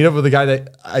this. We meet up with a guy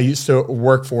that I used to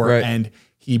work for, Right. and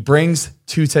he brings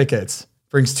 2 tickets.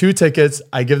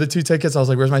 I give the 2 tickets. I was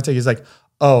like, "Where's my ticket?" He's like,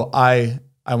 "Oh, I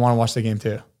want to watch the game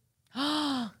too."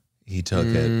 he took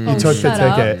it. He took the shut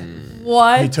up. ticket.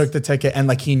 What? He took the ticket, and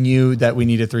like he knew that we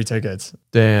needed 3 tickets.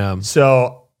 Damn.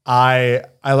 So I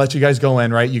let you guys go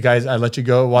in, right? You guys, I let you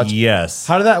go watch. Yes.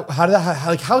 How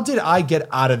did I get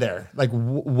out of there? Like,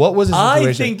 what was the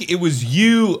situation? I think it was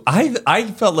you. I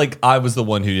felt like I was the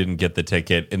one who didn't get the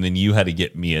ticket, and then you had to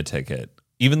get me a ticket.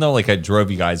 Even though like I drove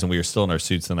you guys and we were still in our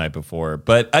suits the night before,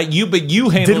 but you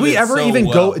handled Did we it ever so even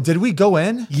well. go? Did we go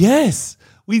in? Yes,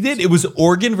 we did. It was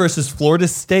Oregon versus Florida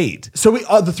State. So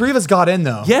the 3 of us got in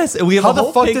though. Yes, and we have How a the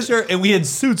whole fuck did- picture, and we had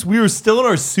suits. We were still in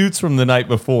our suits from the night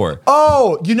before.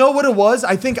 Oh, you know what it was?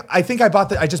 I think I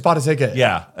just bought a ticket.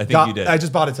 Yeah, I think you did. I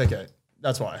just bought a ticket.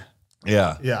 That's why.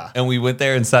 Yeah. Yeah. And we went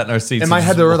there and sat in our seats. In my and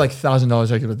head, just they were like $1,000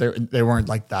 tickets, but they weren't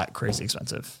like that crazy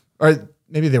expensive. Or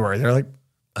maybe they were. They're like,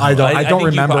 I don't think you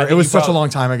remember. probably- It was you such a probably- long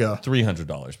time ago.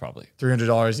 $300 probably.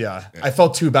 $300, yeah. I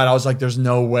felt too bad. I was like, there's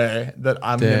no way that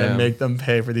I'm going to Damn. make them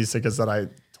pay for these tickets that I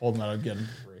told them that I'd get them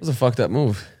for free. It was a fucked up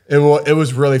move. It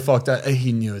was really fucked up.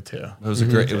 He knew it too. It was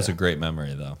a great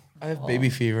memory though. I have baby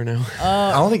fever now.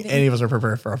 I don't think any of us are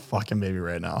prepared for a fucking baby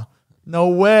right now. No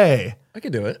way. I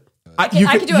could do it. I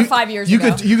could do it 5 years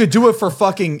ago. You could do it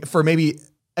for maybe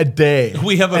a day.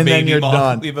 We have a and then baby you're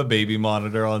done. We have a baby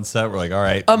monitor on set. We're like, all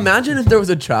right. Imagine if there was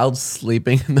a child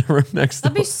sleeping in the room next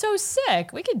That'd door. be so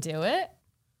sick. We could do it.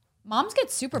 Moms get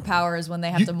superpowers when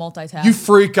they have to multitask. You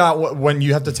freak out when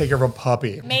you have to take care of a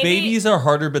puppy. maybe, Babies are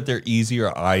harder, but they're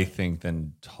easier, I think,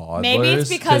 than toddlers. maybe it's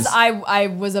because I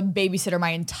was a babysitter my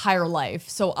entire life,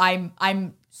 so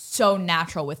I'm so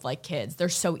natural with like kids. They're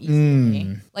so easy to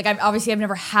me. Like I've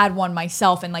never had one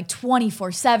myself and like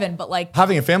 24/7, but like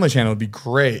Having a family channel would be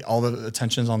great. All the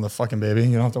attention's on the fucking baby.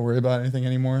 You don't have to worry about anything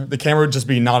anymore. The camera would just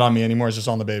be not on me anymore. It's just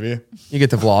on the baby. You get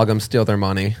to vlog them, steal their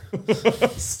money.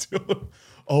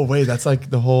 Oh wait, that's like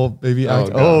the whole baby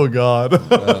act. God. Oh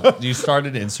god. Do you start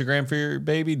an Instagram for your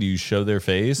baby? Do you show their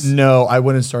face? No, I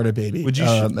wouldn't start a baby. Would you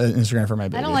an Instagram for my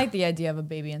baby? I don't like the idea of a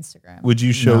baby Instagram. Would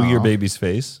you show your baby's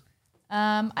face?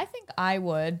 I think I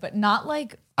would, but not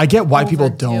like I get why people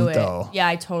overdo don't it. though. Yeah,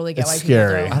 I totally get It's why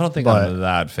scary. people I don't. don't think But- I'm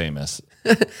that famous.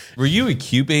 Were you a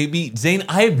cute baby? Zane,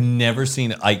 I have never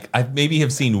seen, like, I maybe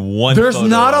have seen one. There's photo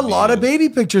not a of lot you. of baby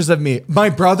pictures of me. My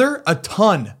brother, a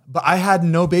ton, but I had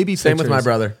no baby Same pictures. with my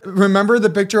brother. Remember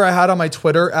the picture I had on my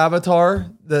Twitter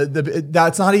avatar?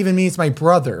 That's not even me, it's my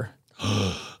brother.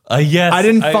 Yes. I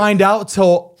didn't find out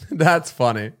till That's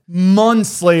funny.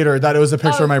 months later that it was a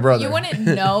picture of my brother. You wouldn't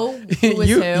know who was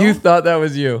You who. you thought that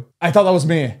was you. I thought that was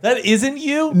me. That isn't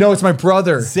you? No, it's my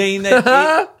brother. Zane,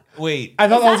 that. Wait. I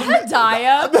thought Is that that was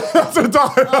Hidayah? That's a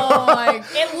dog. Oh my!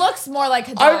 It looks more like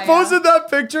Hidayah. I posted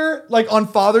that picture like on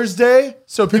Father's Day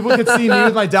so people could see me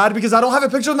with my dad because I don't have a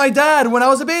picture of my dad when I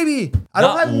was a baby. I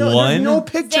don't Not have no one?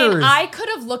 pictures. Zane, I could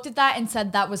have looked at that and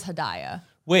said that was Hidayah.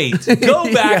 Wait.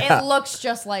 Go back. It looks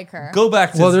just like her. Go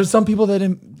back to. well, there's some people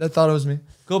that thought it was me.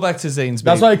 go back to Zane's.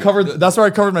 That's baby. why I covered. That's why I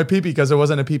covered my peepee because it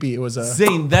wasn't a peepee. It was a.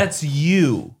 Zane, that's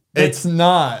you. It's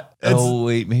not. Oh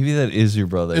wait, maybe that is your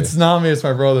brother. It's not me. It's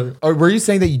my brother. Or were you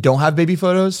saying that you don't have baby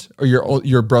photos, or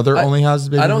your brother only has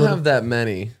baby? I don't photos? have that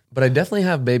many, but I definitely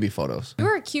have baby photos. You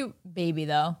were a cute baby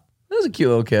though. That was a cute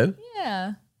little kid.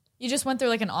 Yeah. You just went through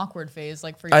like an awkward phase,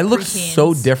 like for your I looked preteens.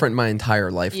 so different my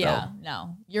entire life, Yeah, though.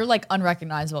 no, you're like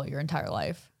unrecognizable your entire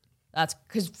life. That's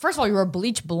because first of all, you were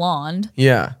bleach blonde.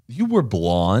 Yeah. You were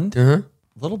blonde. Uh-huh.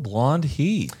 Little blonde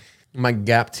heat. My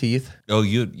gap teeth. Oh,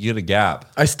 you had a gap.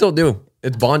 I still do.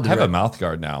 It's bonded. I have a right? mouth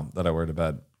guard now that I wear to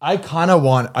bed. I kind of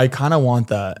want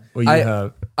that. What you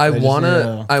have. I just-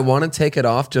 wanna yeah. take it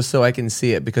off just so I can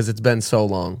see it because it's been so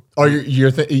long. Oh,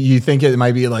 you think it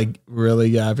might be like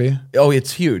really gappy? Oh,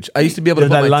 it's huge. I used to be able to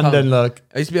That put my London tongue. look.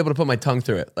 I used to be able to put my tongue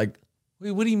through it. Like,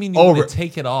 Wait, what do you mean you Oh, want to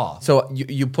take it off? so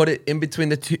you put it in between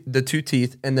the two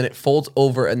teeth, and then it folds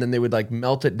over, and then they would like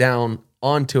melt it down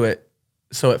onto it,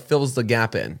 so it fills the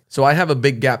gap in. So I have a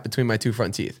big gap between my two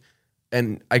front teeth,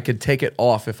 and I could take it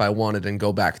off if I wanted and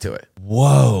go back to it.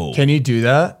 Whoa. Can you do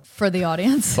that? For the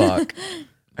audience. Fuck.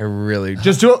 I really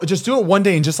Just do it one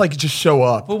day and just show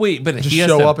up. But wait, but Just he has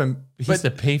show to, up and- he has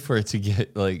to pay for it to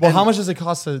get like. Well, how much does it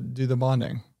cost to do the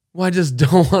bonding? Well, I just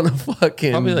don't want to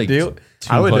fucking Probably like do.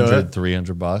 I would do 200, it.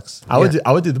 $300.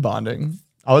 I would do the bonding.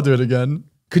 I would do it again.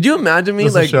 Could you imagine me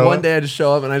Just to like show one it? day I just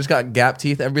show up and I just got gap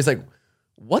teeth? Everybody's like,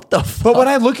 "What the fuck?" But when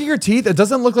I look at your teeth, it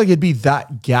doesn't look like it'd be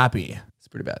that gappy. It's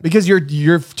pretty bad. Because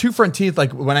your two front teeth,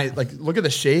 like when I look at the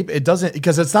shape, it doesn't,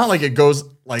 because it's not like it goes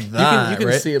like that. You can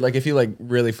right? see it like if you like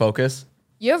really focus.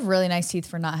 You have really nice teeth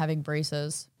for not having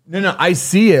braces. No, I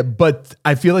see it, but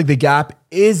I feel like the gap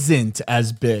isn't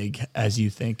as big as you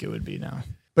think it would be now.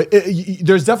 But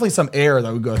there's definitely some air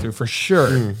that would go through for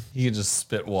sure. You can just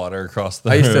spit water across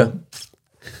the I used room. to.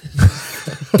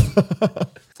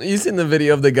 You seen the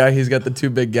video of the guy? He's got the two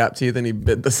big gap teeth and he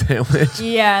bit the sandwich.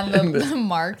 Yeah, and the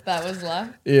mark that was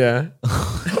left. Yeah.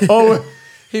 Oh,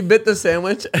 He bit the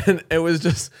sandwich and it was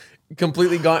just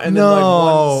completely gone. And then No.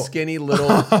 like one skinny little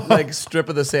like strip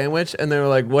of the sandwich. And they were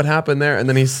like, "What happened there?" And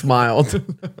then he smiled.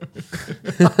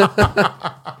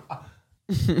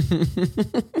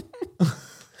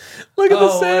 Look at the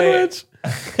Oh, sandwich.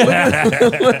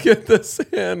 Look at the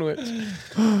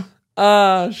sandwich.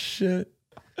 Ah, shit.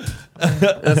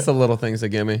 That's the little things that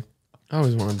get me. I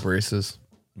always wanted braces.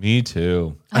 Me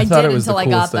too. I thought did it was until the I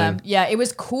got coolest them. thing. Yeah, it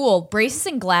was cool. Braces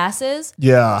and glasses.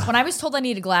 yeah. When I was told I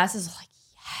needed glasses, I was like,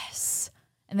 yes.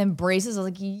 And then braces, I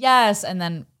was like, yes. And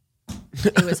then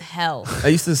it was hell. I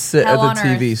used to sit Hell at the on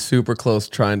TV earth. super close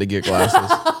trying to get glasses.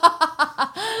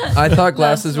 I thought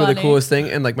glasses were the funny. coolest thing,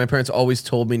 and like my parents always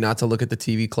told me not to look at the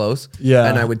TV close. Yeah.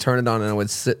 And I would turn it on and I would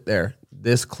sit there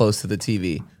this close to the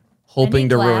TV, hoping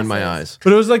to ruin my eyes.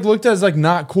 But it was like looked at as like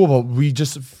not cool, but we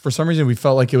just for some reason we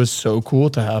felt like it was so cool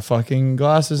to have fucking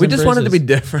glasses. We and just wanted to be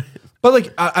braces. different. But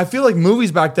like I feel like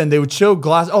movies back then they would show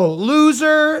glass. Oh,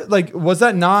 loser! Like was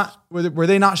that not? Were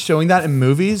they not showing that in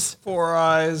movies? 4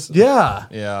 eyes. Yeah,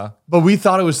 Yeah. but we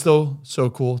thought it was still so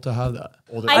cool to have that.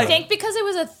 I think because it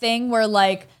was a thing where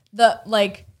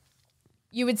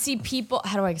you would see people,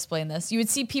 how do I explain this? You would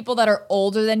see people that are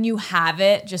older than you have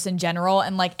it just in general.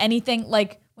 And like anything,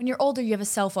 like when you're older, you have a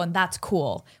cell phone. That's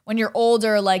cool. When you're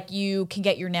older, like you can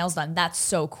get your nails done. That's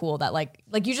so cool that like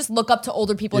you just look up to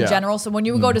older people in Yeah. general. So when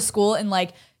you would go to school and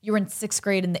like you were in 6th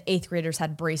grade and the 8th graders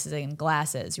had braces and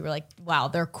glasses, you were like, wow,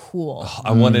 they're cool.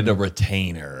 I wanted a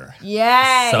retainer.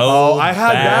 Yay. So I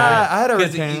had bad. that. I had a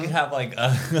 'Cause retainer. You can have like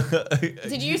a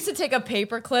Did you used to take a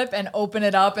paper clip and open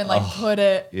it up and like put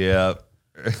it, yeah.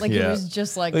 like Yeah. it was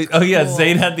just like, Oh yeah, cool.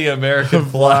 Zayn had the American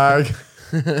flag. flag.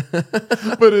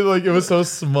 But it was so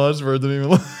smudged where it didn't even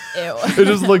look. Ew. It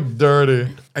just looked dirty.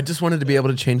 I just wanted to be able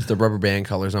to change the rubber band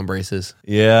colors on braces.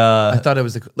 Yeah. I thought it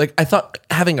was I thought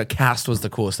having a cast was the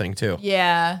coolest thing too.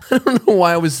 Yeah. I don't know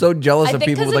why I was so jealous I of think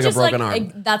people because with it like a just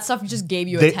broken arm. that stuff just gave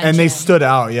you They, attention. and they stood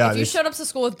out. Yeah, If you they- showed up to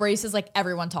school with braces, like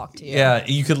everyone talked to you. Yeah,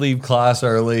 you could leave class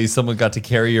early. Someone got to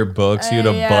carry your books. You had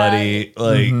a Yeah. buddy.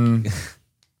 Like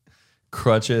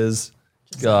crutches.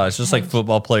 Gosh, just like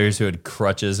football players who had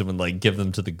crutches and would like give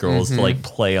them to the girls to like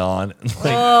play on.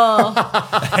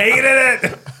 Like,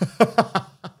 hated it.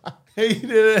 Hated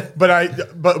it.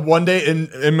 But one day in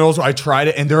middle school, I tried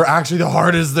it, and they're actually the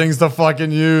hardest things to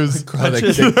fucking use. Oh,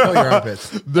 they kill your armpits.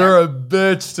 They're a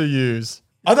bitch to use.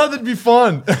 I thought that'd be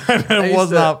fun. It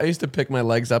was not. I used to pick my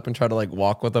legs up and try to like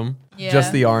walk with them. Yeah.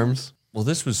 Just the arms. Well,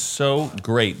 this was so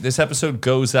great. This episode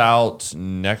goes out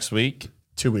next week.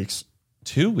 2 weeks.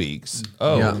 2 weeks.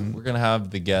 Oh, Yeah. we're gonna have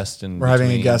the guest in. We're having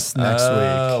a between. guest next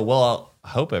week. Well, I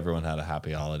hope everyone had a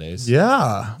happy holidays.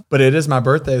 Yeah, but it is my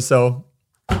birthday, so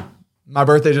my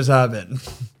birthday just happened.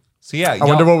 So yeah, I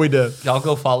wonder what we did y'all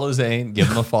go follow Zayn. Give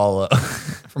him a follow.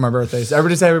 for my birthday. So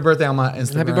everybody say happy birthday on my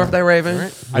Instagram. Happy birthday, Raven.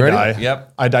 Right. I die.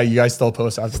 Yep. I die. You guys still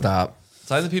post after. Stop.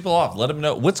 Sign the people off. Let them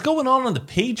know what's going on the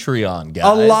Patreon,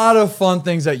 guys. A lot of fun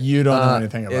things that you don't know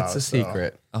anything about. It's a so.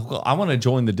 secret. Oh, well, I want to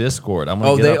join the Discord. I'm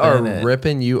gonna Oh, get they up are in it.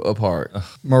 ripping you apart.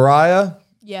 Mariah,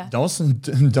 Yeah. don't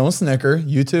snicker.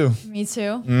 You too. Me too.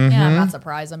 Mm-hmm. Yeah, I'm not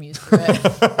surprised. I'm used to it.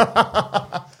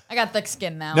 I got thick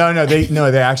skin now. No,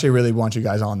 they actually really want you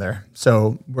guys on there.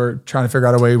 So we're trying to figure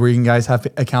out a way where you guys have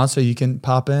accounts so you can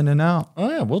pop in and out. Oh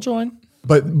yeah, we'll join.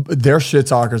 But they're shit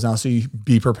talkers now, so you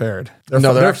be prepared. They're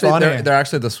actually funny. they're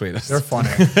actually the sweetest. They're funny.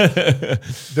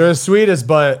 They're the sweetest,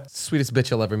 but Sweetest bitch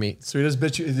you'll ever meet. sweetest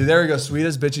bitch. There you go.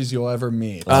 Sweetest bitches you'll ever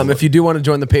meet. If you do want to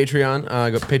join the Patreon,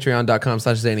 go to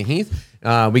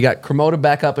patreon.com/ZanyHeath. We got Cremota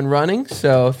back up and running.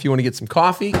 So if you want to get some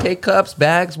coffee, cake cups,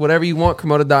 bags, whatever you want,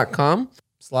 Cremota.com.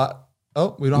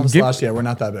 Oh, we don't have a slash yet. We're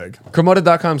not that big.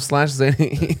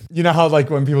 Cremota.com/ZanyHeath. You know how like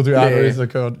when people do Yeah, outreach, yeah. the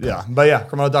code. Yeah. But yeah,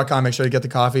 Cremota.com. Make sure you get the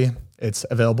coffee. It's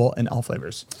available in all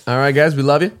flavors. All right, guys, we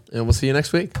love you, and we'll see you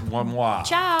next week. One more.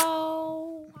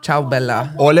 Ciao. Ciao,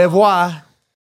 Bella. Au revoir.